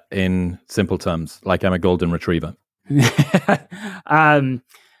does that in simple terms, like I'm a golden retriever? There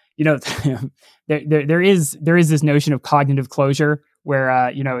is this notion of cognitive closure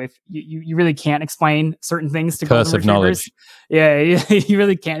where if you really can't explain certain things to golden retrievers. Knowledge. Yeah, you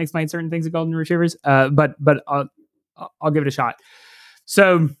really can't explain certain things to golden retrievers. But I'll give it a shot.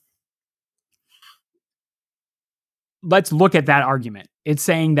 So let's look at that argument. It's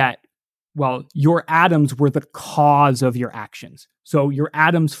saying that, well, your atoms were the cause of your actions. So your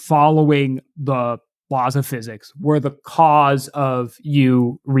atoms following the laws of physics were the cause of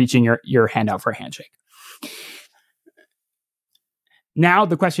you reaching your hand out for a handshake. Now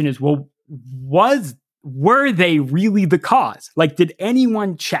the question is, well, were they really the cause? Like, did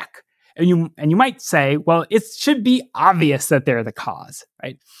anyone check And you might say, well, it should be obvious that they're the cause,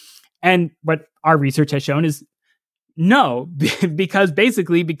 right? And what our research has shown is no, because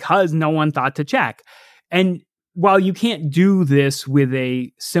no one thought to check. And while you can't do this with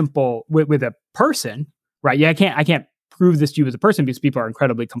a simple with a person, right? Yeah, I can't prove this to you as a person because people are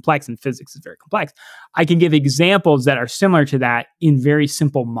incredibly complex and physics is very complex. I can give examples that are similar to that in very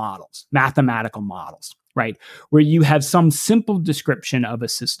simple models, mathematical models, right? Where you have some simple description of a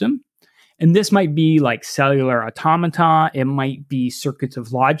system. And this might be like cellular automata. It might be circuits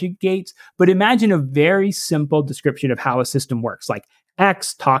of logic gates. But imagine a very simple description of how a system works, like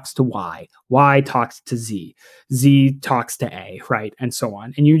X talks to Y talks to Z talks to A, right? And so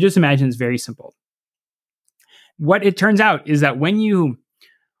on. And you just imagine it's very simple. What it turns out is that when you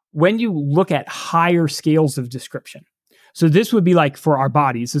look at higher scales of description, so this would be like for our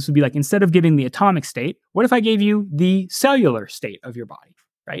bodies, this would be like instead of giving the atomic state, what if I gave you the cellular state of your body?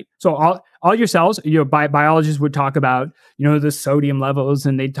 Right. So all your cells, biologists would talk about, the sodium levels,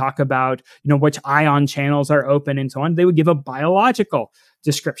 and they'd talk about, which ion channels are open and so on. They would give a biological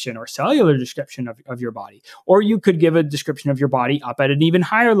description or cellular description of your body. Or you could give a description of your body up at an even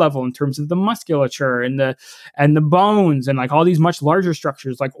higher level in terms of the musculature and the bones and like all these much larger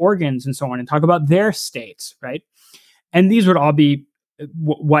structures like organs and so on, and talk about their states. Right. And these would all be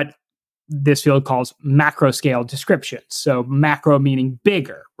what this field calls macro scale descriptions. So macro meaning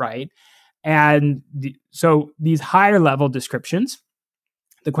bigger, right? And so these higher level descriptions,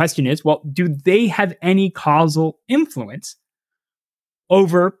 the question is, well, do they have any causal influence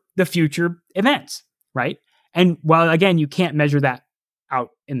over the future events, right? And while, again, you can't measure that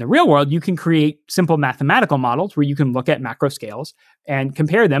out in the real world, you can create simple mathematical models where you can look at macro scales and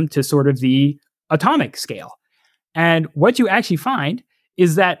compare them to sort of the atomic scale. And what you actually find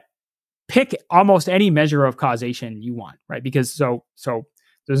is that pick almost any measure of causation you want, right? Because so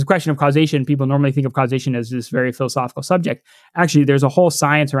there's a question of causation. People normally think of causation as this very philosophical subject. Actually, there's a whole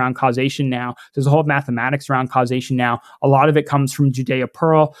science around causation now. There's a whole mathematics around causation now. A lot of it comes from Judea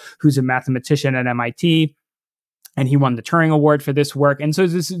Pearl, who's a mathematician at MIT, and he won the Turing Award for this work. And so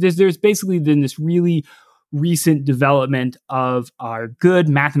there's basically been this really recent development of our good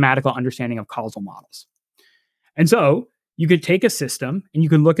mathematical understanding of causal models. And so you could take a system and you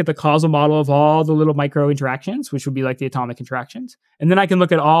can look at the causal model of all the little micro interactions, which would be like the atomic interactions. And then I can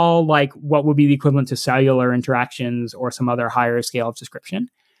look at all like what would be the equivalent to cellular interactions or some other higher scale of description.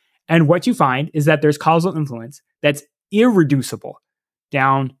 And what you find is that there's causal influence that's irreducible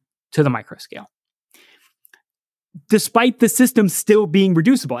down to the micro scale, despite the system still being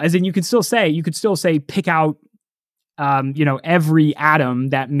reducible. As in, you could still say, pick out, every atom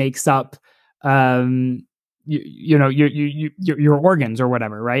that makes up, your organs or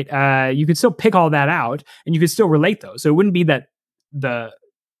whatever, right? You could still pick all that out, and you could still relate those. So it wouldn't be that the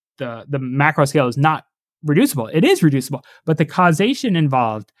macro scale is not reducible. It is reducible, but the causation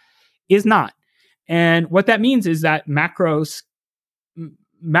involved is not. And what that means is that macro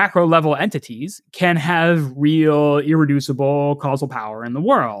level entities can have real irreducible causal power in the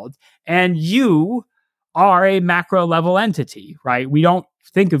world, and you are a macro level entity, right? We don't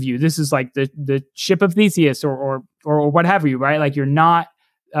think of you. This is like the ship of Theseus or what have you, right? Like you're not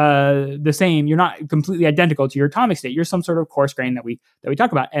the same. You're not completely identical to your atomic state. You're some sort of coarse grain that we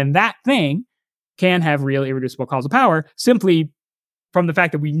talk about, and that thing can have real irreducible causal power simply from the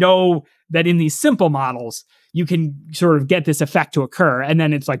fact that we know that in these simple models you can sort of get this effect to occur, and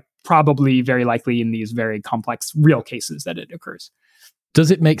then it's like probably very likely in these very complex real cases that it occurs. Does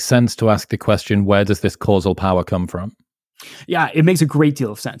it make sense to ask the question, where does this causal power come from? Yeah, it makes a great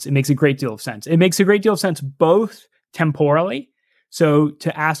deal of sense. It makes a great deal of sense both temporally. So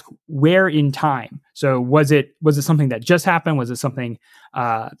to ask where in time. So was it something that just happened? Was it something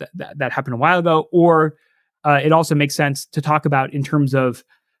that happened a while ago? Or it also makes sense to talk about in terms of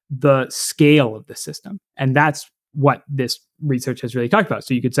the scale of the system. And that's what this research has really talked about.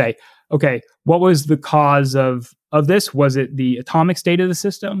 So you could say, okay, what was the cause of this? Was it the atomic state of the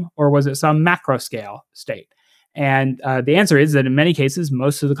system, or was it some macro scale state? And the answer is that in many cases,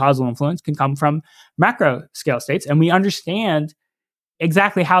 most of the causal influence can come from macro scale states. And we understand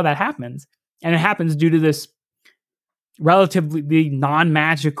exactly how that happens. And it happens due to this relatively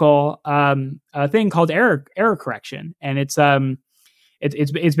non-magical thing called error correction. And it's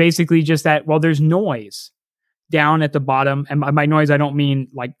basically just that, well, there's noise down at the bottom. And by noise, I don't mean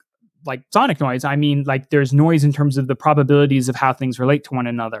like sonic noise. I mean, like there's noise in terms of the probabilities of how things relate to one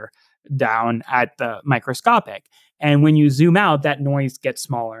another down at the microscopic. And when you zoom out, that noise gets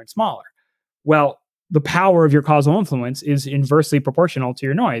smaller and smaller. Well, the power of your causal influence is inversely proportional to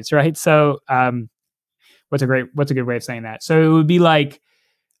your noise, right? So what's a good way of saying that? So it would be like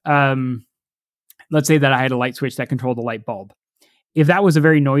let's say that I had a light switch that controlled the light bulb. If that was a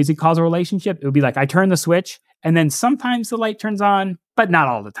very noisy causal relationship, it would be like I turn the switch and then sometimes the light turns on, but not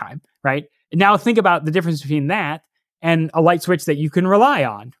all the time, right? And now think about the difference between that and a light switch that you can rely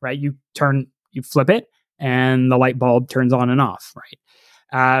on, right? You flip it and the light bulb turns on and off, right?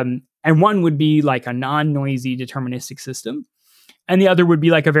 And one would be like a non-noisy deterministic system, and the other would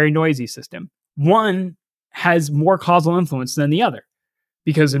be like a very noisy system. One has more causal influence than the other,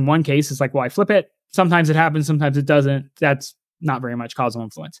 because in one case, it's like, well, I flip it. Sometimes it happens, sometimes it doesn't. That's not very much causal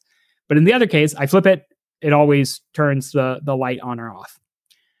influence. But in the other case, I flip it. It always turns the light on or off.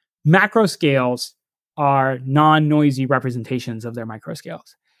 Macro scales are non-noisy representations of their micro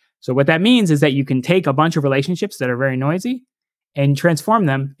scales. So what that means is that you can take a bunch of relationships that are very noisy and transform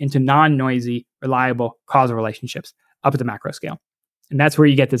them into non-noisy, reliable causal relationships up at the macro scale. And that's where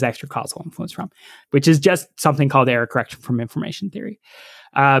you get this extra causal influence from, which is just something called error correction from information theory.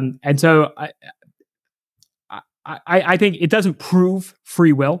 And so I think it doesn't prove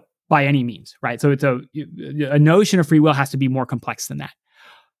free will by any means, right? So it's a notion of free will has to be more complex than that.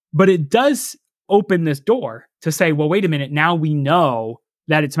 But it does open this door to say, well, wait a minute, now we know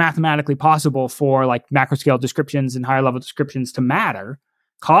that it's mathematically possible for like macro scale descriptions and higher level descriptions to matter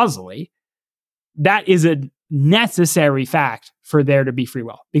causally. That is a necessary fact for there to be free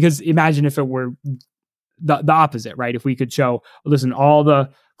will. Because imagine if it were the opposite, right? If we could show, listen, all the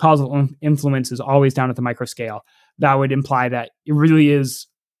causal influence is always down at the micro scale, that would imply that it really is,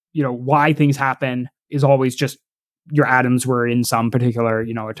 why things happen is always just your atoms were in some particular,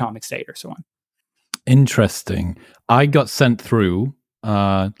 atomic state or so on. Interesting. I got sent through,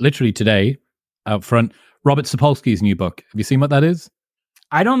 literally today, out front, Robert Sapolsky's new book. Have you seen what that is?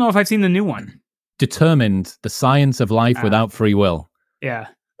 I don't know if I've seen the new one. Determined: The Science of Life Without Free Will. Yeah.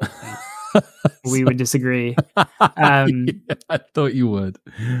 We would disagree. Yeah, I thought you would.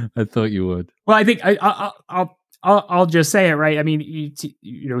 Well, I think I'll just say it, right? I mean,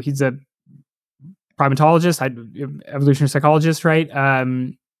 he's a primatologist, evolutionary psychologist, right?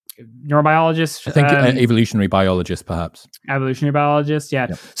 Neurobiologist. I think evolutionary biologist, perhaps. Evolutionary biologist, yeah.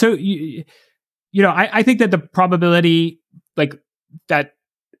 So, I think that the probability, like that,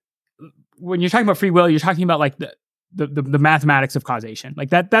 when you're talking about free will, you're talking about like the mathematics of causation, like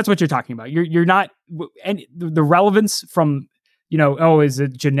that's what you're talking about. You're not, and the relevance from, is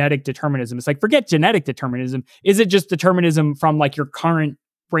it genetic determinism? It's like, forget genetic determinism. Is it just determinism from like your current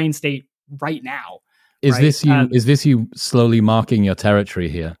brain state right now? Is right? this you slowly marking your territory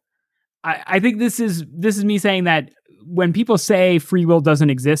here? I think this is me saying that when people say free will doesn't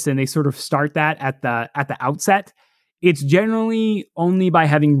exist and they sort of start that at the outset, it's generally only by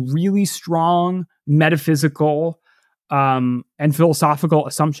having really strong metaphysical and philosophical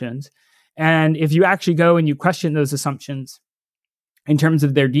assumptions. And if you actually go and you question those assumptions in terms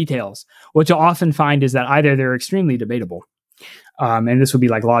of their details, what you'll often find is that either they're extremely debatable, and this would be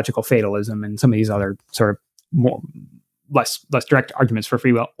like logical fatalism and some of these other sort of more less direct arguments for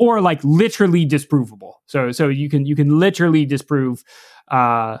free will, or like literally disprovable. So you can literally disprove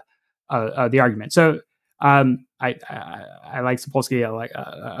the argument. So I like Sapolsky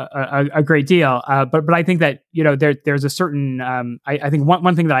a great deal, but I think that there's a certain I think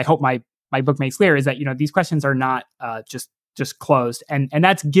one thing that I hope my book makes clear is that these questions are not just closed, and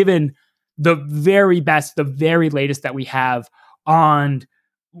that's given the very best, the very latest that we have on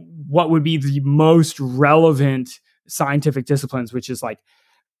what would be the most relevant scientific disciplines, which is like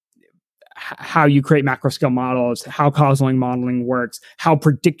how you create macro scale models, how causal modeling works, how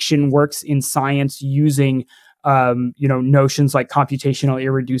prediction works in science using notions like computational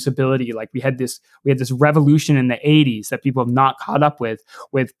irreducibility. Like we had this revolution in the 80s that people have not caught up with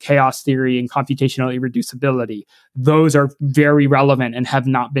chaos theory and computational irreducibility. Those are very relevant and have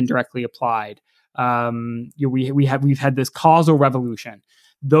not been directly applied. We've had this causal revolution.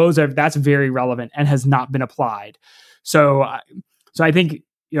 That's very relevant and has not been applied. So I think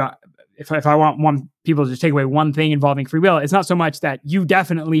if I want people to just take away one thing involving free will, it's not so much that you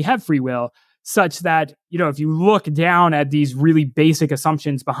definitely have free will, such that if you look down at these really basic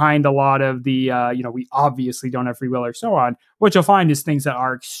assumptions behind a lot of the we obviously don't have free will or so on, what you'll find is things that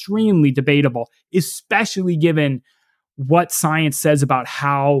are extremely debatable, especially given what science says about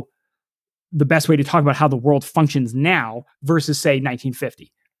how the best way to talk about how the world functions now versus, say,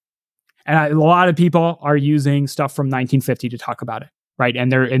 1950. And a lot of people are using stuff from 1950 to talk about it, right?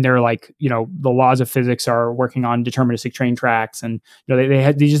 And they're like, the laws of physics are working on deterministic train tracks, and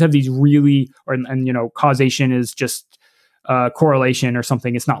they just have these really, causation is just correlation or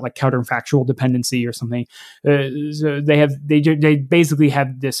something. It's not like counterfactual dependency or something. So they basically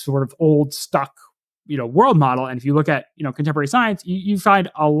have this sort of old stuck world model, and if you look at contemporary science, you find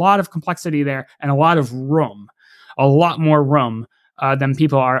a lot of complexity there and a lot of room, a lot more room than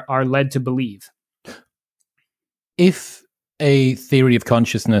people are led to believe. If a theory of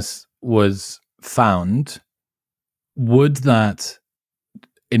consciousness was found, would that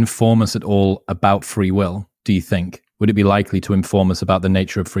inform us at all about free will, do you think? Would it be likely to inform us about the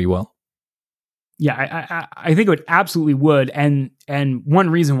nature of free will? Yeah, I think it absolutely would. And one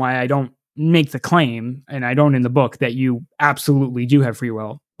reason why I don't make the claim, and I don't in the book, that you absolutely do have free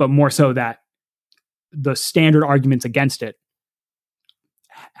will, but more so that the standard arguments against it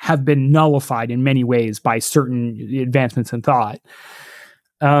have been nullified in many ways by certain advancements in thought,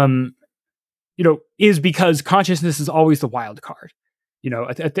 is because consciousness is always the wild card.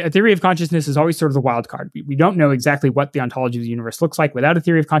 A theory of consciousness is always sort of the wild card. We don't know exactly what the ontology of the universe looks like. Without a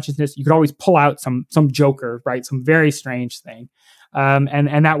theory of consciousness, you could always pull out some joker, right? Some very strange thing.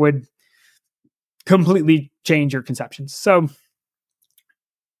 And that would completely change your conceptions. So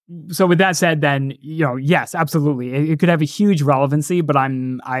with that said, then, yes, absolutely. It could have a huge relevancy, but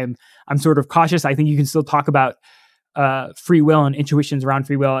I'm sort of cautious. I think you can still talk about free will and intuitions around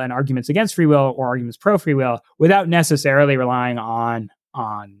free will and arguments against free will or arguments pro free will without necessarily relying on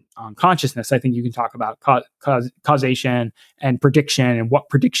consciousness. I think you can talk about causation and prediction and what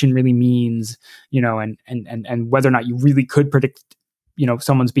prediction really means, and whether or not you really could predict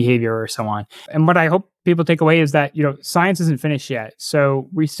someone's behavior or so on. And what I hope people take away is that, science isn't finished yet. So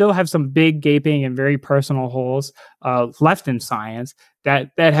we still have some big gaping and very personal holes left in science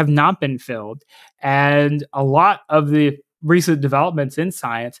that have not been filled. And a lot of the recent developments in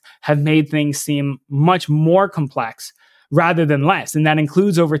science have made things seem much more complex rather than less. And that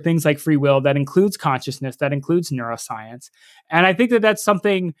includes over things like free will, that includes consciousness, that includes neuroscience. And I think that that's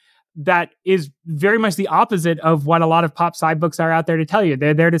something that is very much the opposite of what a lot of pop sci books are out there to tell you.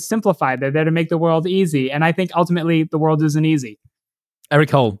 They're there to simplify. They're there to make the world easy. And I think ultimately the world isn't easy. Erik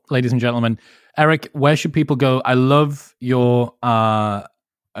Hoel, ladies and gentlemen. Erik, where should people go? I love your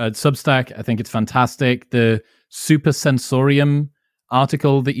Substack. I think it's fantastic. The Super Sensorium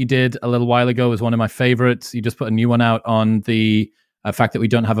article that you did a little while ago was one of my favorites. You just put a new one out on the fact that we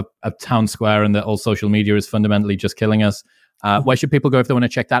don't have a town square and that all social media is fundamentally just killing us. Where should people go if they want to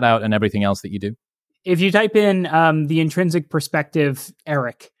check that out and everything else that you do? If you type in the intrinsic perspective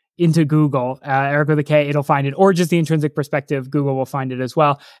Erik into Google, Erik with a K, it'll find it, or just the intrinsic perspective, Google will find it as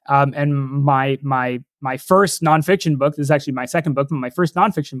well. And my first nonfiction book, this is actually my second book, but my first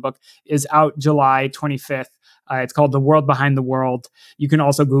nonfiction book is out July 25th. It's called The World Behind the World. You can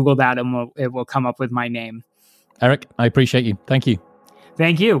also Google that and it will come up with my name. Erik, I appreciate you. Thank you.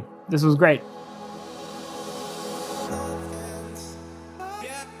 Thank you. This was great.